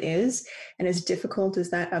painful as it is, and as difficult as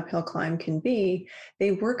that uphill climb can be,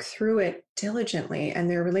 they work through it diligently, and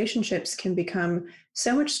their relationships can become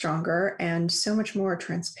so much stronger and so much more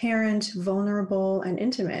transparent, vulnerable, and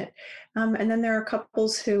intimate. And then there are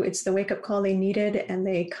couples who it's the wake-up call they needed, and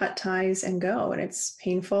they cut ties and go, and it's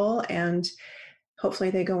painful, and hopefully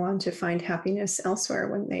they go on to find happiness elsewhere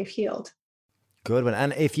when they've healed. Good one.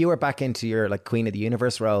 And if you were back into your like Queen of the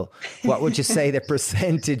Universe role, what would you say the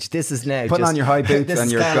percentage? This is now putting on your high boots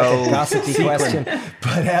and your gold. Gossipy question.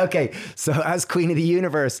 But okay, so as Queen of the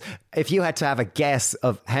Universe, if you had to have a guess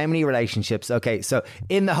of how many relationships, okay, so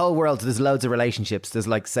in the whole world, there's loads of relationships. There's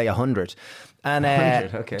like, say, 100. And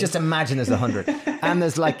 100, okay. Just imagine there's 100. And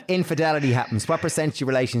there's like infidelity happens. What percentage of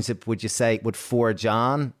relationship would you say would forge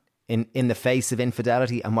on in the face of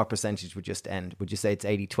infidelity, and what percentage would just end? Would you say it's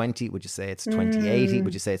 80-20? Would you say it's 20-80?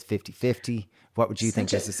 Would you say it's 50-50? What would you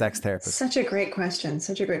think as a sex therapist? Such a great question. It's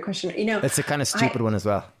a kind of stupid one as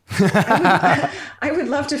well. I would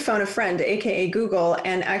love to phone a friend, aka Google,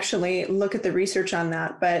 and actually look at the research on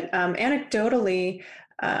that. But anecdotally,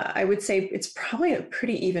 I would say it's probably a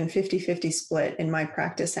pretty even 50-50 split in my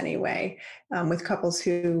practice anyway, with couples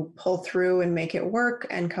who pull through and make it work,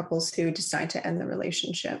 and couples who decide to end the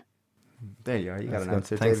relationship. There you are. You got an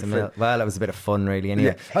answer. Thanks, Emil. Well, that was a bit of fun, really.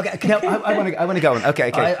 Anyway, yeah. Okay. No, I want to go on.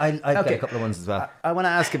 Okay. I've got a couple of ones as well. I want to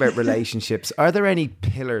ask about relationships. Are there any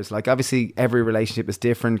pillars? Like, obviously, every relationship is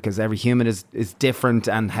different because every human is different,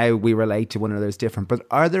 and how we relate to one another is different. But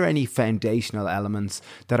are there any foundational elements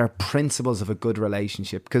that are principles of a good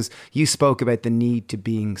relationship? Because you spoke about the need to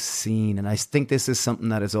being seen, and I think this is something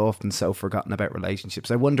that is often so forgotten about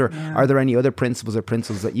relationships. I wonder, are there any other principles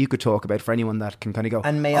that you could talk about for anyone that can kind of go,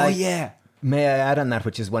 and May I add on that,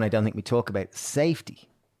 which is one I don't think we talk about, safety.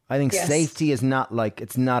 I think safety is not like,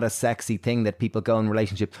 it's not a sexy thing that people go in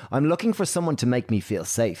relationship. I'm looking for someone to make me feel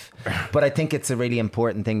safe. But I think it's a really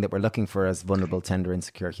important thing that we're looking for as vulnerable, tender,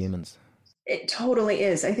 insecure humans. It totally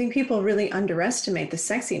is. I think people really underestimate the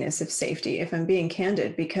sexiness of safety, if I'm being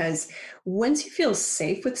candid, because once you feel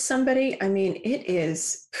safe with somebody, I mean, it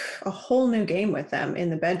is a whole new game with them in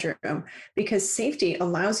the bedroom, because safety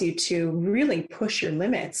allows you to really push your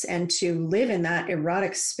limits and to live in that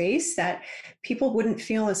erotic space that people wouldn't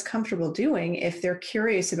feel as comfortable doing if they're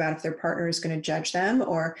curious about if their partner is going to judge them,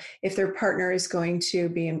 or if their partner is going to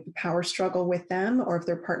be in power struggle with them, or if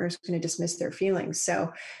their partner is going to dismiss their feelings.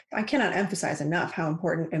 So I cannot emphasize enough how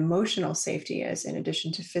important emotional safety is, in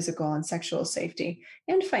addition to physical and sexual safety,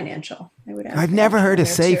 and financial. I've never heard of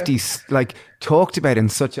safety like talked about in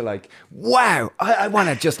such a like, wow, I want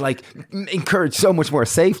to just like encourage so much more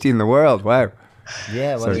safety in the world. Wow.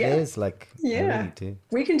 Yeah, well, it is like, yeah,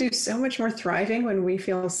 we can do so much more thriving when we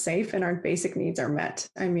feel safe and our basic needs are met.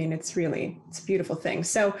 I mean, it's a beautiful thing.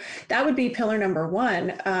 So that would be pillar number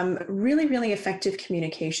one. Really, really effective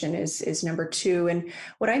communication is number two. And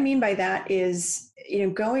what I mean by that is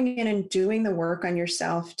going in and doing the work on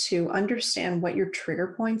yourself to understand what your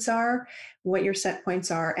trigger points are, what your set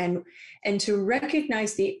points are, and to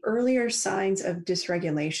recognize the earlier signs of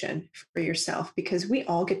dysregulation for yourself, because we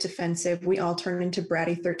all get defensive. We all turn into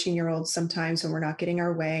bratty 13-year-olds sometimes when we're not getting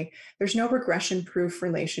our way. There's no regression proof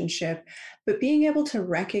relationship, but being able to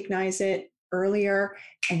recognize it earlier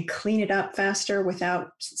and clean it up faster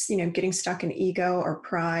without, getting stuck in ego or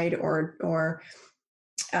pride or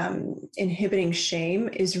inhibiting shame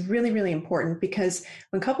is really, really important, because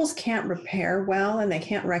when couples can't repair well and they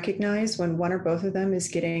can't recognize when one or both of them is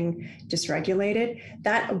getting dysregulated,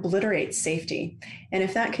 that obliterates safety. And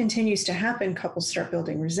if that continues to happen, couples start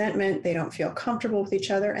building resentment, they don't feel comfortable with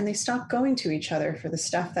each other, and they stop going to each other for the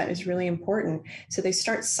stuff that is really important. So they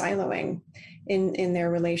start siloing in their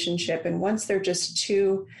relationship. And once they're just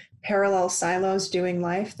two parallel silos doing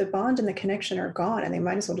life, the bond and the connection are gone, and they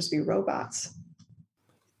might as well just be robots.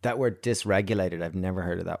 That word dysregulated, I've never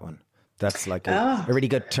heard of that one. That's like a really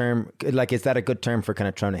good term. Like, is that a good term for kind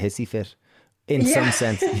of throwing a hissy fit? In some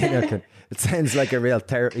sense, it sounds like a real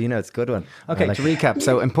it's a good one. Okay, to recap,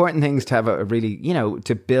 so important things to have a really,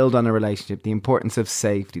 to build on a relationship, the importance of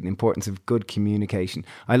safety, the importance of good communication.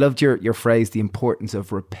 I loved your phrase, the importance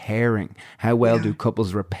of repairing. How well do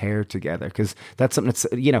couples repair together? Because that's something that's,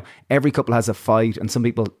 every couple has a fight, and some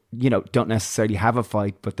people, don't necessarily have a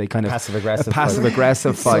fight, but they kind of passive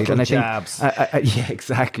aggressive fight. And I think, yeah,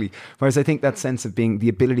 exactly. Whereas I think that sense of being the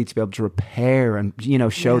ability to be able to repair and,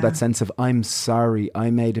 show that sense of I'm sorry,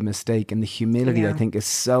 I made a mistake, and the humility I think is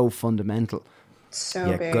so fundamental.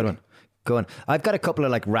 So big. Good one. Go on. I've got a couple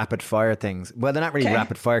of like rapid fire things. Well, they're not really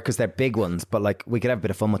rapid fire because they're big ones, but like we could have a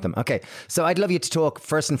bit of fun with them. Okay. So I'd love you to talk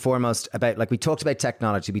first and foremost about, like, we talked about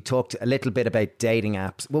technology. We talked a little bit about dating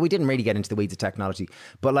apps. Well, we didn't really get into the weeds of technology,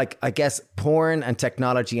 but like, I guess porn and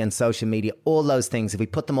technology and social media, all those things, if we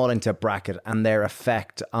put them all into a bracket and their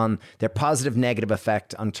effect on their positive, negative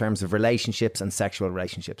effect on terms of relationships and sexual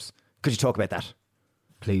relationships. Could you talk about that?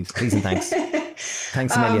 Please and thanks.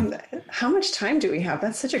 Thanks a million. How much time do we have?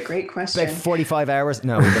 That's such a great question. About 45 hours?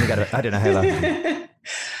 No, we've only got, I don't know how long.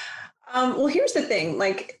 Well, here's the thing,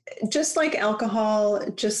 like, just like alcohol,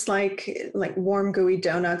 just like warm, gooey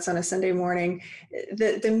donuts on a Sunday morning,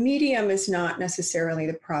 the medium is not necessarily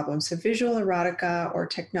the problem. So visual erotica or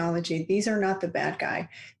technology, these are not the bad guy.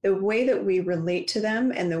 The way that we relate to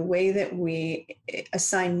them and the way that we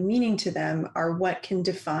assign meaning to them are what can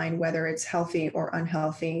define whether it's healthy or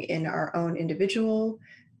unhealthy in our own individual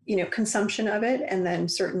consumption of it, and then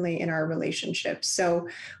certainly in our relationships. So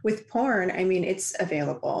with porn, I mean, it's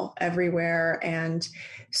available everywhere, and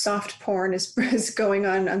soft porn is going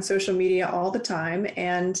on social media all the time.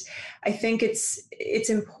 And I think it's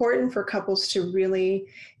important for couples to really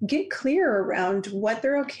get clear around what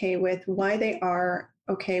they're okay with, why they are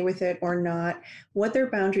okay with it or not, what their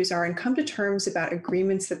boundaries are, and come to terms about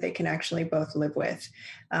agreements that they can actually both live with.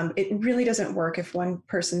 It really doesn't work if one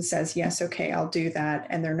person says, yes, okay, I'll do that,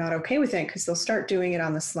 and they're not okay with it, because they'll start doing it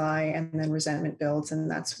on the sly, and then resentment builds.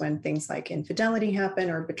 And that's when things like infidelity happen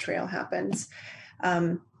or betrayal happens.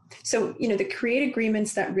 So, the create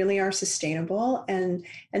agreements that really are sustainable, and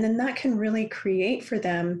then that can really create for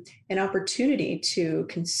them an opportunity to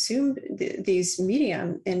consume these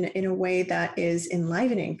medium in a way that is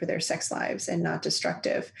enlivening for their sex lives and not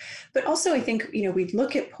destructive. But also, I think, we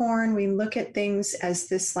look at porn, we look at things as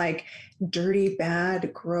this like dirty,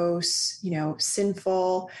 bad, gross,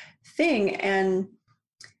 sinful thing. And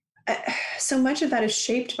so much of that is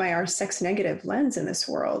shaped by our sex negative lens in this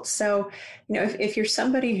world. So, if you're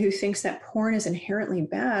somebody who thinks that porn is inherently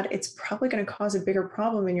bad, it's probably going to cause a bigger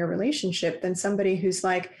problem in your relationship than somebody who's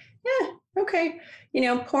like, okay,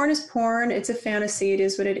 porn is porn. It's a fantasy. It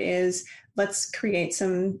is what it is. Let's create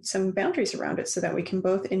some boundaries around it so that we can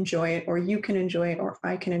both enjoy it, or you can enjoy it, or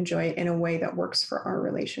I can enjoy it in a way that works for our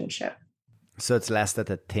relationship. So it's less that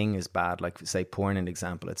the thing is bad, like say porn, an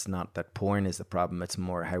example. It's not that porn is the problem. It's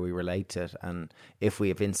more how we relate to it. And if we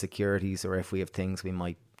have insecurities, or if we have things we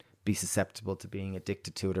might be susceptible to being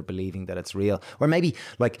addicted to it, or believing that it's real. Or maybe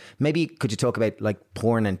could you talk about like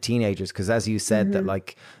porn and teenagers? Because as you said, that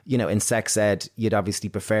like, in sex ed, you'd obviously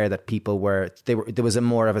prefer that people there was a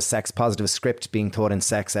more of a sex positive script being taught in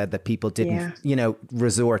sex ed, that people didn't,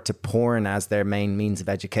 resort to porn as their main means of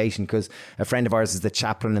education. Because a friend of ours is the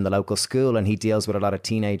chaplain in the local school, and he deals with a lot of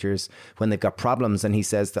teenagers when they've got problems. And he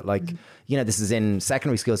says that like, this is in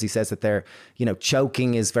secondary schools. He says that they're,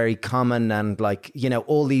 choking is very common, and like,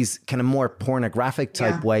 all these kind of more pornographic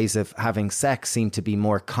type ways of having sex seem to be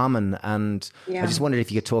more common. And I just wondered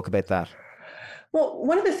if you could talk about that. Well,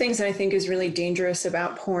 one of the things that I think is really dangerous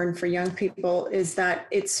about porn for young people is that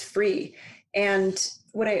it's free. And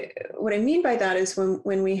what I mean by that is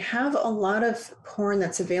when we have a lot of porn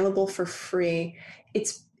that's available for free,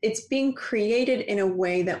 it's being created in a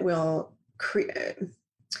way that will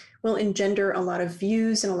engender a lot of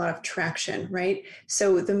views and a lot of traction, right?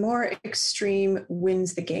 So the more extreme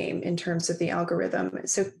wins the game in terms of the algorithm.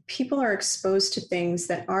 So people are exposed to things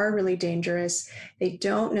that are really dangerous. They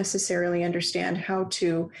don't necessarily understand how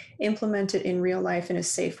to implement it in real life in a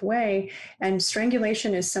safe way. And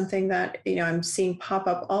strangulation is something that, I'm seeing pop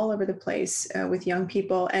up all over the place with young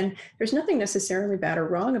people. And there's nothing necessarily bad or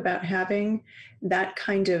wrong about having that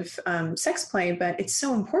kind of sex play, but it's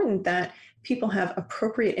so important that people have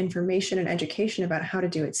appropriate information and education about how to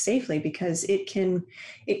do it safely, because it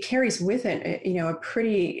carries with it, a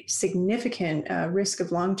pretty significant risk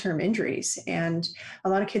of long-term injuries. And a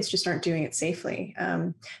lot of kids just aren't doing it safely.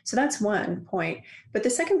 So that's one point. But the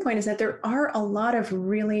second point is that there are a lot of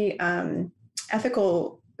really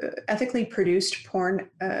ethically produced porn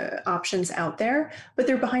options out there, but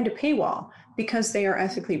they're behind a paywall because they are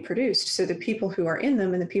ethically produced. So the people who are in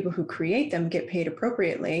them and the people who create them get paid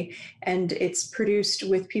appropriately. And it's produced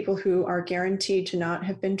with people who are guaranteed to not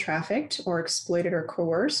have been trafficked or exploited or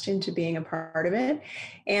coerced into being a part of it.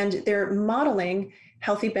 And they're modeling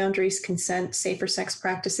healthy boundaries, consent, safer sex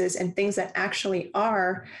practices, and things that actually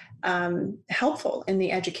are helpful in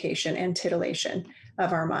the education and titillation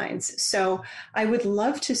of our minds. So I would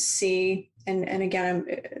love to see, and again,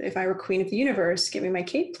 if I were queen of the universe, give me my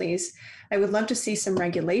cape, please. I would love to see some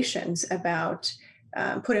regulations about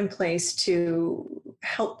put in place to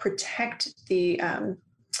help protect the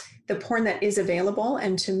porn that is available,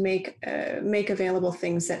 and to make available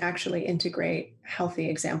things that actually integrate healthy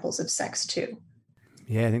examples of sex too.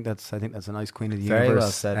 Yeah, I think that's a nice queen of the Very universe.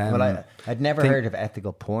 well said. Well, I'd never heard of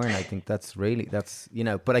ethical porn. I think that's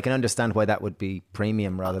but I can understand why that would be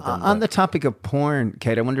premium rather than... On the topic of porn,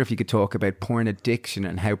 Kate, I wonder if you could talk about porn addiction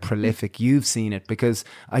and how prolific you've seen it, because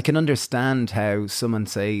I can understand how someone,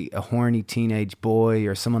 say, a horny teenage boy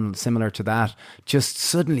or someone similar to that, just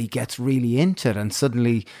suddenly gets really into it. And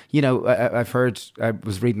suddenly, I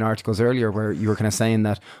was reading articles earlier where you were kind of saying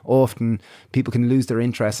that often people can lose their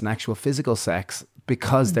interest in actual physical sex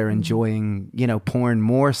because they're enjoying, porn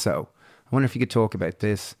more so. I wonder if you could talk about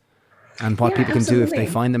this and what people can do if they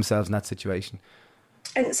find themselves in that situation.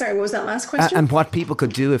 And sorry, what was that last question? And what people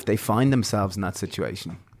could do if they find themselves in that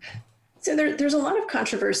situation. So there's a lot of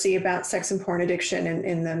controversy about sex and porn addiction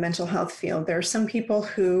in the mental health field. There are some people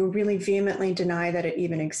who really vehemently deny that it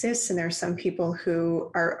even exists, and there are some people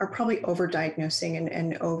who are probably overdiagnosing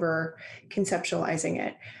and over conceptualizing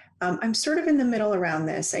it. I'm sort of in the middle around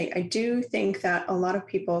this. I do think that a lot of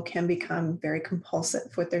people can become very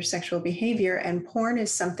compulsive with their sexual behavior, and porn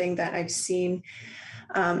is something that I've seen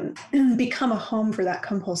become a home for that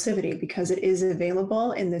compulsivity because it is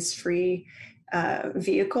available in this free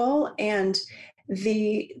vehicle. And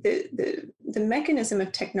the mechanism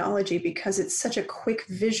of technology, because it's such a quick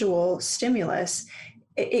visual stimulus,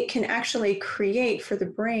 it can actually create for the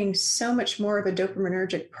brain so much more of a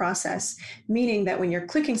dopaminergic process, meaning that when you're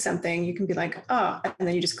clicking something, you can be like, oh, and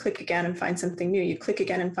then you just click again and find something new. You click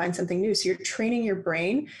again and find something new. So you're training your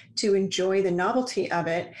brain to enjoy the novelty of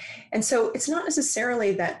it. And so it's not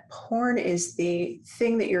necessarily that porn is the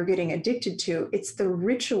thing that you're getting addicted to. It's the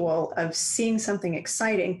ritual of seeing something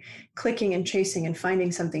exciting, clicking and chasing and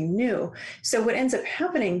finding something new. So what ends up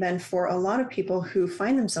happening then for a lot of people who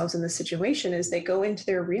find themselves in this situation is they go into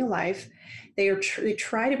their real life, they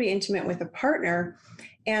try to be intimate with a partner,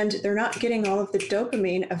 and they're not getting all of the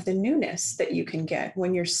dopamine of the newness that you can get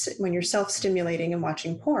when you're self-stimulating and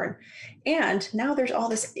watching porn. And now there's all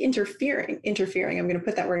this interfering, I'm going to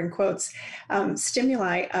put that word in quotes,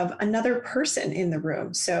 stimuli of another person in the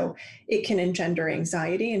room. So it can engender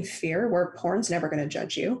anxiety and fear, where porn's never going to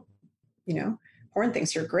judge you. Porn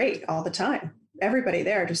thinks you're great all the time. Everybody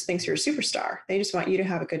there just thinks you're a superstar. They just want you to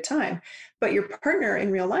have a good time. But your partner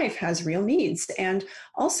in real life has real needs, and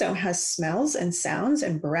also has smells and sounds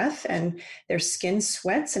and breath, and their skin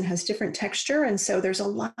sweats and has different texture. And so there's a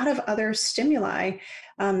lot of other stimuli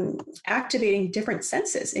activating different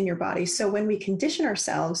senses in your body. So when we condition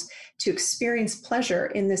ourselves to experience pleasure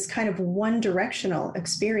in this kind of one directional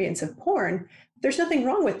experience of porn, there's nothing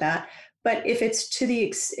wrong with that. But if it's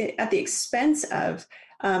at the expense of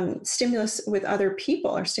stimulus with other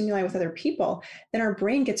people or stimuli with other people, then our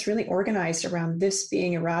brain gets really organized around this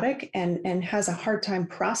being erotic and has a hard time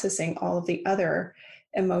processing all of the other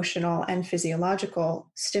emotional and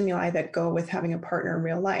physiological stimuli that go with having a partner in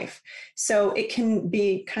real life. So it can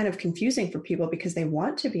be kind of confusing for people because they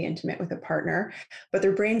want to be intimate with a partner, but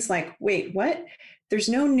their brain's like, wait, what? There's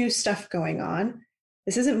no new stuff going on.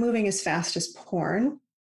 This isn't moving as fast as porn.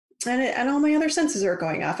 And all my other senses are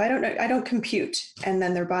going off. I don't know. I don't compute. And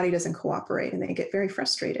then their body doesn't cooperate and they get very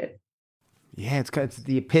frustrated. Yeah, it's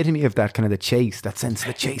the epitome of that kind of the chase. That sense of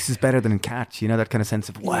the chase is better than catch. You know, that kind of sense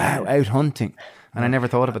of, wow, out hunting. And I never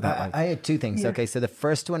thought of it that way. I had two things. Okay, so the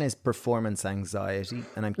first one is performance anxiety,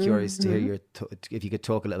 and I'm curious to hear if you could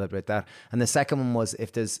talk a little bit about that. And the second one was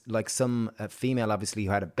if there's like some female, obviously,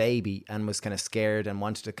 who had a baby and was kind of scared and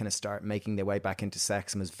wanted to kind of start making their way back into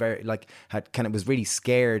sex and was very was really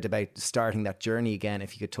scared about starting that journey again.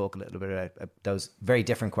 If you could talk a little bit about those very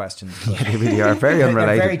different questions. Yeah, they really are very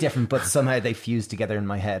unrelated. They're very different, but somehow they fuse together in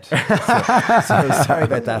my head. So sorry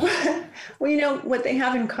about that. Well, you know, what they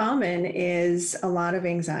have in common is a lot of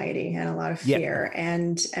anxiety and a lot of fear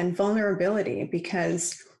and vulnerability,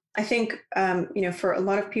 because I think, for a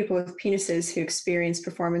lot of people with penises who experience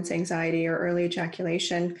performance anxiety or early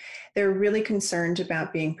ejaculation, they're really concerned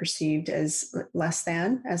about being perceived as less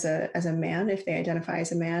than, as a man, if they identify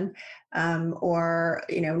as a man, or,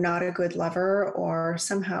 not a good lover or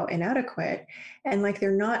somehow inadequate. And like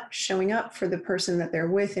they're not showing up for the person that they're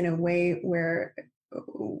with in a way where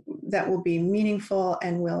that will be meaningful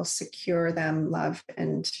and will secure them love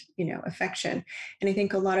and, affection. And I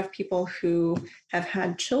think a lot of people who have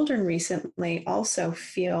had children recently also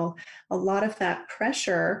feel a lot of that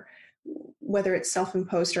pressure, whether it's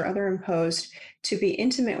self-imposed or other imposed, to be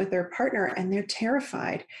intimate with their partner, and they're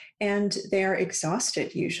terrified and they're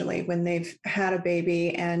exhausted usually when they've had a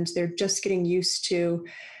baby and they're just getting used to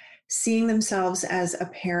seeing themselves as a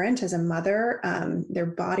parent, as a mother. Their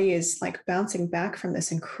body is like bouncing back from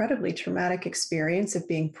this incredibly traumatic experience of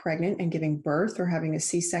being pregnant and giving birth or having a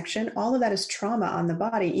C-section. All of that is trauma on the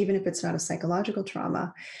body, even if it's not a psychological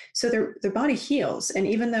trauma. So their body heals. And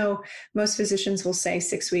even though most physicians will say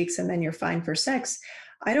 6 weeks and then you're fine for sex,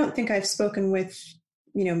 I don't think I've spoken with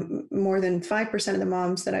more than 5% of the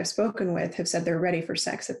moms that I've spoken with have said they're ready for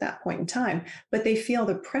sex at that point in time, but they feel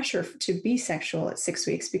the pressure to be sexual at 6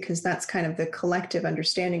 weeks because that's kind of the collective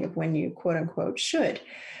understanding of when you quote unquote should.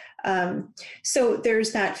 So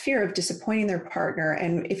there's that fear of disappointing their partner.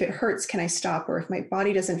 And if it hurts, can I stop? Or if my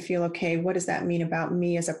body doesn't feel okay, what does that mean about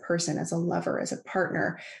me as a person, as a lover, as a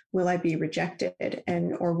partner? Will I be rejected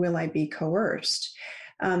or will I be coerced?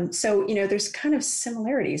 So there's kind of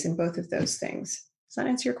similarities in both of those things. Does that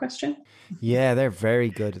answer your question? Yeah, they're very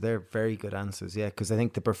good. They're very good answers. Yeah, because I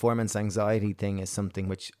think the performance anxiety thing is something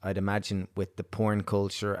which I'd imagine with the porn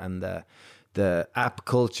culture and the app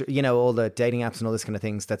culture, all the dating apps and all this kind of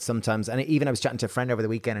things that sometimes, and even I was chatting to a friend over the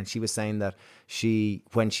weekend and she was saying that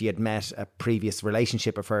when she had met a previous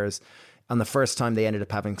relationship of hers, on the first time they ended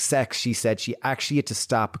up having sex, she said she actually had to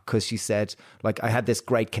stop because she said, like, I had this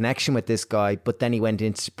great connection with this guy, but then he went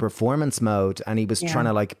into performance mode and he was trying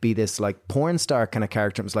to like be this like porn star kind of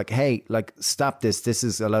character. It was like, hey, like, stop this. This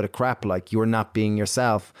is a load of crap. Like, you're not being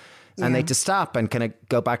yourself. And they had to stop and kind of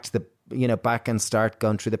go back to back and start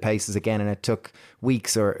going through the paces again. And it took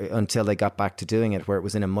weeks or until they got back to doing it, where it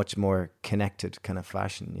was in a much more connected kind of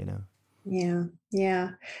fashion, Yeah.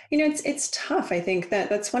 It's tough. I think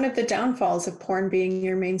that's one of the downfalls of porn being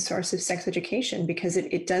your main source of sex education, because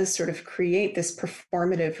it does sort of create this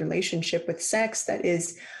performative relationship with sex that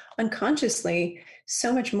is unconsciously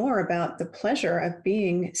so much more about the pleasure of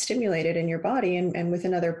being stimulated in your body and with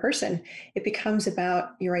another person. It becomes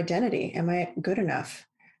about your identity. Am I good enough?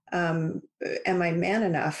 Am I man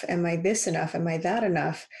enough? Am I this enough? Am I that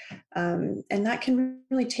enough? And that can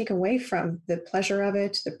really take away from the pleasure of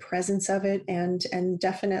it, the presence of it, and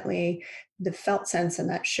definitely the felt sense and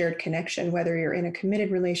that shared connection, whether you're in a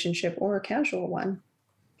committed relationship or a casual one.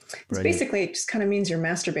 It's basically, it just kind of means you're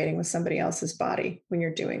masturbating with somebody else's body when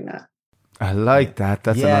you're doing that. I like that.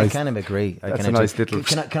 That's I kind of agree. That's a nice little.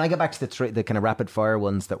 Can I go back to the kind of rapid fire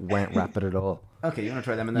ones that weren't rapid at all? Okay, you want to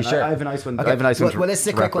try them, and then sure? I have a nice one. Okay. I have a nice one. Well, this is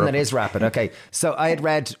a quick one that is rapid. Okay, so I had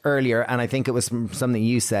read earlier, and I think it was from something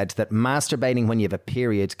you said, that masturbating when you have a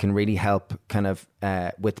period can really help, kind of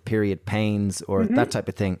with period pains or that type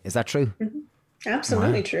of thing. Is that true? Mm-hmm.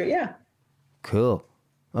 Absolutely true. Yeah. Cool.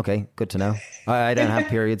 Okay, good to know. I don't have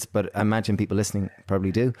periods, but I imagine people listening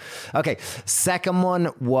probably do. Okay, second one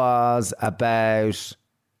was about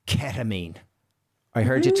ketamine. I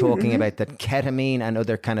heard you talking about that ketamine and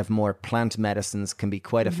other kind of more plant medicines can be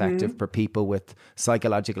quite effective for people with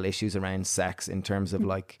psychological issues around sex, in terms of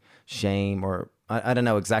like shame or I don't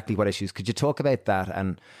know exactly what issues. Could you talk about that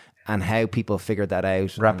and how people figured that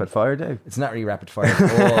out? Rapid fire, Dave. It's not really rapid fire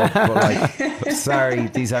at all. But like, sorry,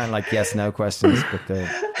 these aren't like yes/no questions, but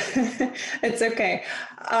It's okay.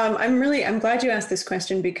 I'm glad you asked this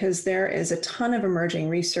question because there is a ton of emerging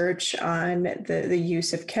research on the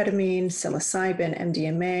use of ketamine, psilocybin,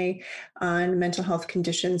 MDMA on mental health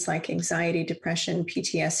conditions like anxiety, depression,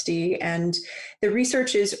 PTSD. And the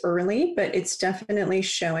research is early, but it's definitely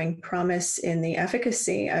showing promise in the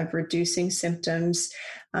efficacy of reducing symptoms.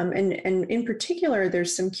 And in particular,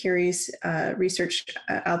 there's some curious research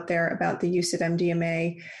out there about the use of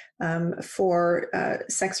MDMA for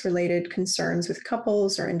sex-related concerns with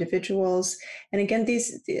couples or individuals. And again,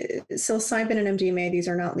 these psilocybin and MDMA, these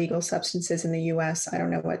are not legal substances in the US. I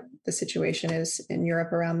don't know what the situation is in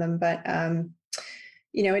Europe around them, but I'm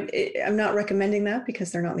not recommending that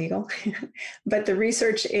because they're not legal. But the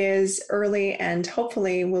research is early and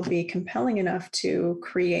hopefully will be compelling enough to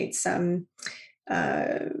create some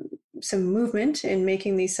movement in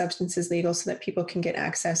making these substances legal so that people can get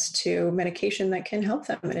access to medication that can help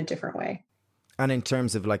them in a different way. And in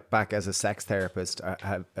terms of like back as a sex therapist,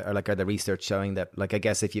 are the research showing that, like, I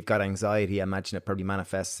guess if you've got anxiety, I imagine it probably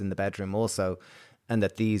manifests in the bedroom also, and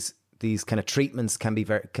that these kind of treatments can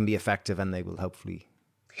be effective and they will hopefully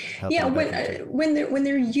help. Yeah, when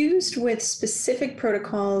they're used with specific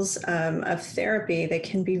protocols of therapy, they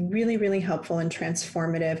can be really, really helpful and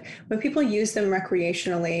transformative. When people use them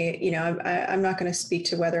recreationally, I'm not going to speak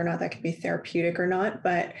to whether or not that can be therapeutic or not,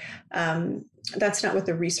 but that's not what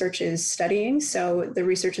the research is studying. So the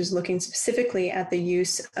research is looking specifically at the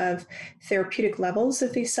use of therapeutic levels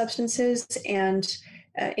of these substances and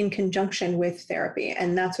in conjunction with therapy.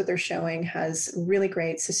 And that's what they're showing has really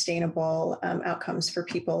great sustainable outcomes for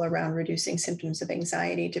people around reducing symptoms of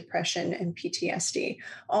anxiety, depression, and PTSD,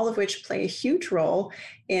 all of which play a huge role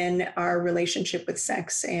in our relationship with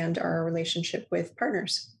sex and our relationship with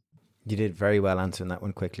partners. You did very well answering that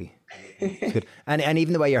one quickly. Good. And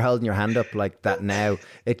even the way you're holding your hand up like that now,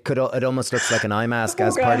 it almost looks like an eye mask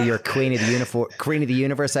as part of your Queen of the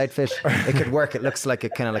Universe outfit. It could work. It looks like a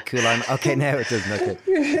kind of like cool eye. Okay, now it doesn't.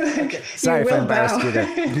 Okay. Sorry if I embarrassed you there.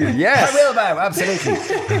 Yes, I will bow.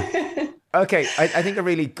 Absolutely. Okay, I think a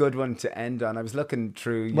really good one to end on. I was looking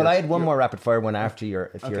through. I had one more rapid fire one after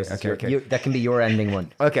yours. Okay. That can be your ending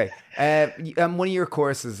one. Okay. One of your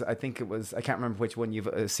courses, I think it was, I can't remember which one, you've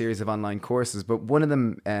a series of online courses, but one of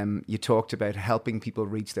them you talked about helping people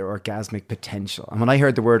reach their orgasmic potential. And when I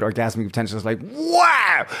heard the word orgasmic potential, I was like,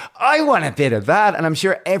 wow, I want a bit of that. And I'm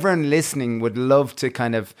sure everyone listening would love to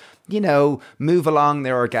kind of, move along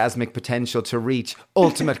their orgasmic potential to reach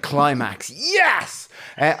ultimate climax. Yes!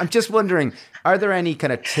 I'm just wondering, are there any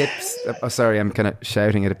kind of tips? Oh, sorry, I'm kind of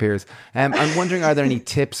shouting, it appears. I'm wondering, are there any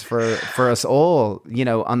tips for us all,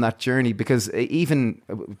 on that journey? Because even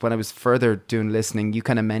when I was further doing listening, you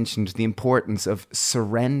kind of mentioned the importance of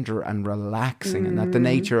surrender and relaxing, and that the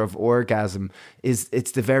nature of orgasm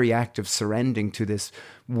it's the very act of surrendering to this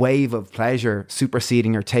wave of pleasure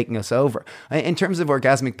superseding or taking us over. In terms of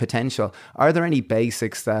orgasmic potential, are there any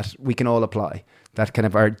basics that we can all apply that kind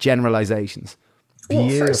of are generalizations?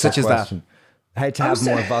 Beautiful such as question. How to have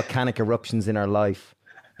more volcanic eruptions in our life.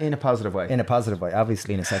 In a positive way. In a positive way,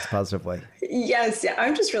 obviously in a sex positive way. Yes, yeah.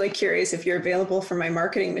 I'm just really curious if you're available for my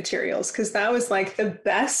marketing materials, because that was like the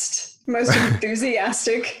best, most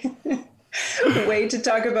enthusiastic way to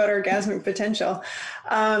talk about orgasmic potential.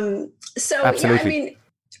 Absolutely. Yeah, I mean,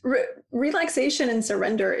 relaxation and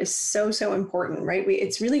surrender is so important, right?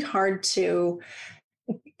 It's really hard to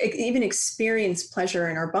even experience pleasure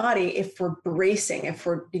in our body if we're bracing, if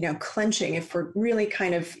we're clenching, if we're really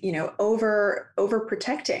kind of over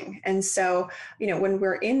protecting. And so when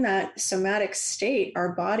we're in that somatic state, our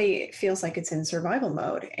body feels like it's in survival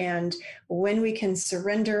mode. And when we can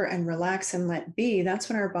surrender and relax and let be, that's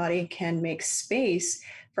when our body can make space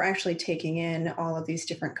for actually taking in all of these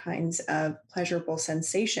different kinds of pleasurable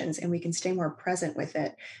sensations, and we can stay more present with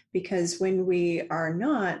it. Because when we are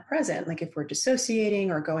not present, like if we're dissociating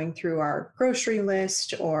or going through our grocery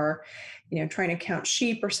list or trying to count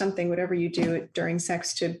sheep or something, whatever you do during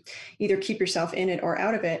sex to either keep yourself in it or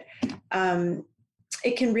out of it,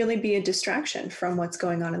 it can really be a distraction from what's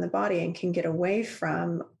going on in the body and can get away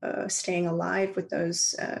from staying alive with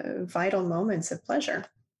those vital moments of pleasure.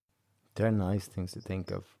 They're nice things to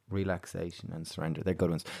think of. Relaxation and surrender. They're good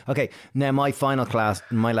ones. Okay, now my final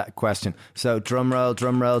question. So drum roll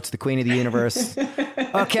to the Queen of the Universe.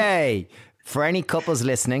 Okay, for any couples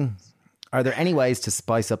listening, are there any ways to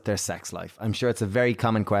spice up their sex life? I'm sure it's a very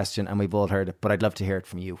common question and we've all heard it, but I'd love to hear it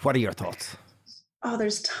from you. What are your thoughts? Oh,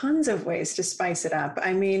 there's tons of ways to spice it up.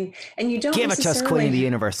 I mean, and you don't give it to us, Queen of the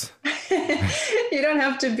Universe. You don't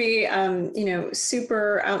have to be,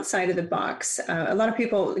 super outside of the box. A lot of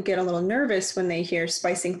people get a little nervous when they hear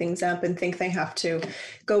spicing things up and think they have to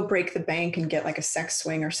go break the bank and get like a sex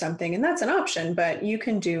swing or something. And that's an option, but you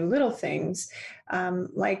can do little things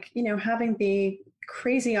like, having the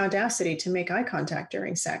crazy audacity to make eye contact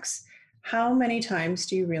during sex. How many times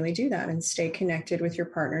do you really do that and stay connected with your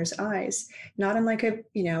partner's eyes? Not in like a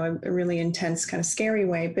really intense kind of scary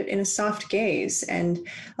way, but in a soft gaze, and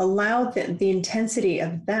allow the intensity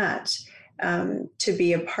of that to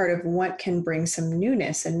be a part of what can bring some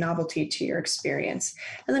newness and novelty to your experience.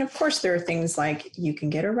 And then, of course, there are things like you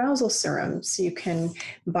can get arousal serums, you can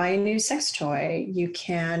buy a new sex toy, you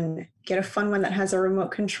can get a fun one that has a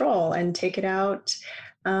remote control and take it out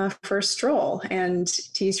for a stroll and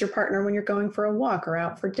tease your partner when you're going for a walk or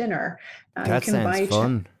out for dinner. That sounds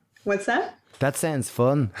fun. What's that? That sounds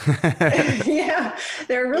fun. Yeah,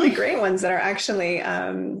 there are really great ones that are actually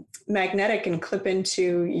magnetic and clip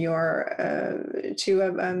into your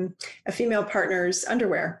a female partner's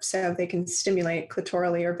underwear, so they can stimulate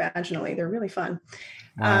clitorally or vaginally. They're really fun.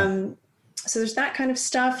 Wow. So there's that kind of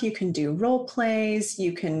stuff. You can do role plays.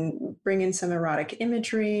 You can bring in some erotic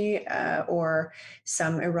imagery or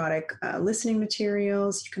some erotic listening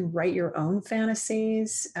materials. You can write your own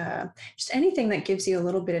fantasies, just anything that gives you a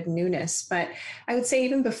little bit of newness. But I would say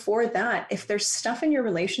even before that, if there's stuff in your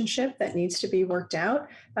relationship that needs to be worked out,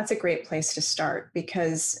 that's a great place to start,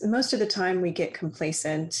 because most of the time we get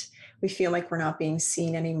complacent. We feel like we're not being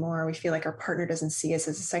seen anymore. We feel like our partner doesn't see us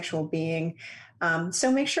as a sexual being.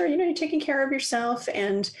 So make sure, you're taking care of yourself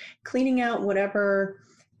and cleaning out whatever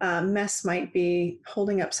mess might be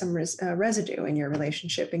holding up some residue in your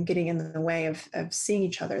relationship and getting in the way of seeing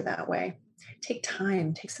each other that way. Take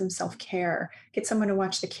time, take some self-care, get someone to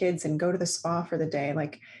watch the kids and go to the spa for the day.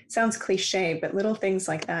 Like, sounds cliche, but little things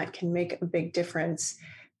like that can make a big difference.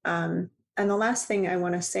 And the last thing I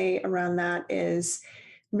want to say around that is,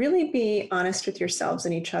 really be honest with yourselves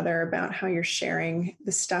and each other about how you're sharing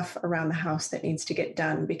the stuff around the house that needs to get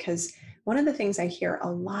done. Because one of the things I hear a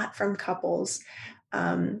lot from couples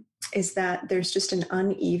is that there's just an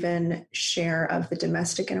uneven share of the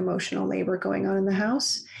domestic and emotional labor going on in the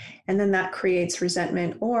house. And then that creates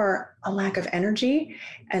resentment or a lack of energy.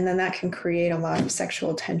 And then that can create a lot of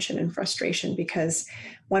sexual tension and frustration, because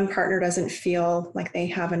one partner doesn't feel like they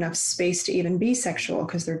have enough space to even be sexual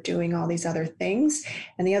because they're doing all these other things.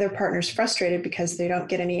 And the other partner's frustrated because they don't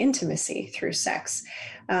get any intimacy through sex.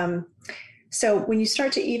 So when you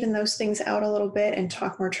start to even those things out a little bit and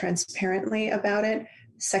talk more transparently about it,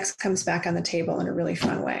 sex comes back on the table in a really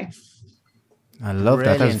fun way. I love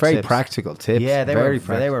that. That's very tips. Practical tips. Yeah, they very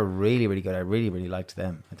were really, really good. I really, really liked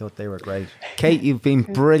them. I thought they were great. Kate, you've been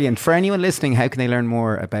brilliant. For anyone listening, how can they learn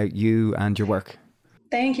more about you and your work?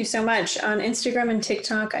 Thank you so much. On Instagram and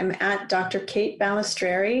TikTok, I'm at Dr. Kate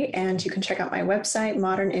Balestrieri, and you can check out my website,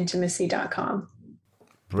 modernintimacy.com.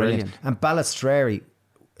 Brilliant. And Balestrieri,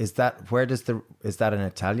 is that an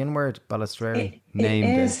Italian word? Balestrieri? It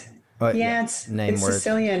is. It's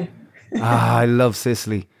Sicilian. I love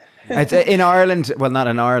Sicily. It's in Ireland, well, not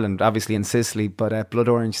in Ireland, obviously in Sicily, but Blood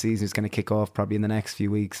Orange season is going to kick off probably in the next few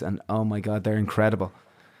weeks, and oh my God, they're incredible.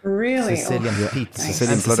 Really? Sicilian pizza. Nice.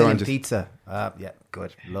 Sicilian pizza. Yeah,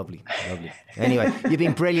 good. Lovely. Anyway, you've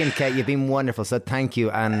been brilliant, Kate. You've been wonderful. So thank you,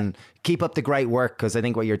 and keep up the great work, because I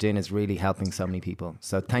think what you're doing is really helping so many people.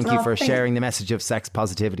 So thank you for sharing the message of sex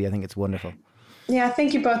positivity. I think it's wonderful. Yeah,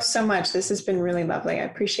 thank you both so much. This has been really lovely. I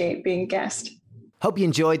appreciate being a guest. Hope you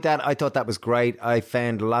enjoyed that. I thought that was great. I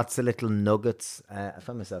found lots of little nuggets. I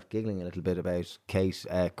found myself giggling a little bit about Kate,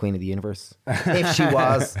 Queen of the Universe, if she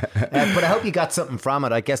was. But I hope you got something from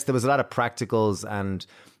it. I guess there was a lot of practicals and,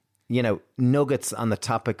 nuggets on the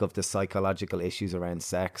topic of the psychological issues around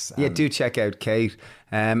sex. Yeah, do check out Kate.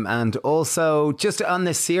 And also, just on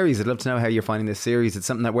this series, I'd love to know how you're finding this series. It's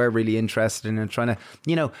something that we're really interested in and trying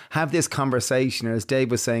to, have this conversation. As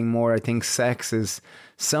Dave was saying more, I think sex is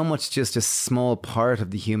so much just a small part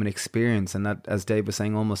of the human experience, and that, as Dave was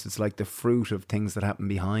saying, almost it's like the fruit of things that happen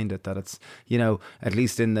behind it. That it's, at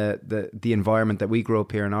least in the environment that we grew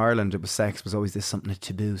up here in Ireland, sex was always this something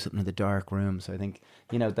taboo, something in the dark room. So I think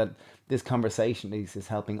that this conversation at least is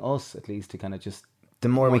helping us at least to kind of just, the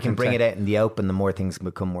more we can bring it out in the open, the more things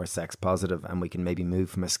become more sex positive, and we can maybe move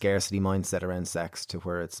from a scarcity mindset around sex to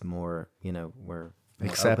where it's more, where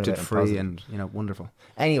accepted, free, and wonderful.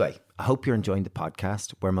 Anyway, I hope you're enjoying the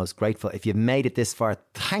podcast. We're most grateful. If you've made it this far,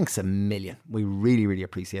 thanks a million. We really, really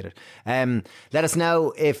appreciate it. Let us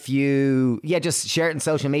know if you, just share it in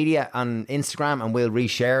social media on Instagram and we'll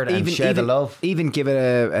reshare it and share the love. Even give it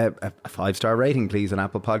a 5-star rating, please, on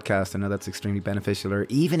Apple Podcast. I know that's extremely beneficial. Or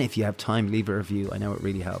even if you have time, leave a review. I know it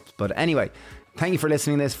really helps. But anyway, thank you for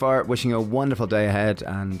listening this far. Wishing you a wonderful day ahead.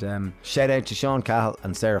 And shout out to Sean Cahill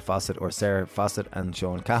and Sarah Fawcett, or Sarah Fawcett and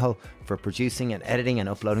Sean Cahill, for producing and editing and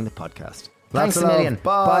uploading the podcast. Thanks a million.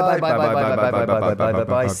 Bye.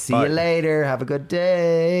 See you later. Have a good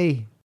day.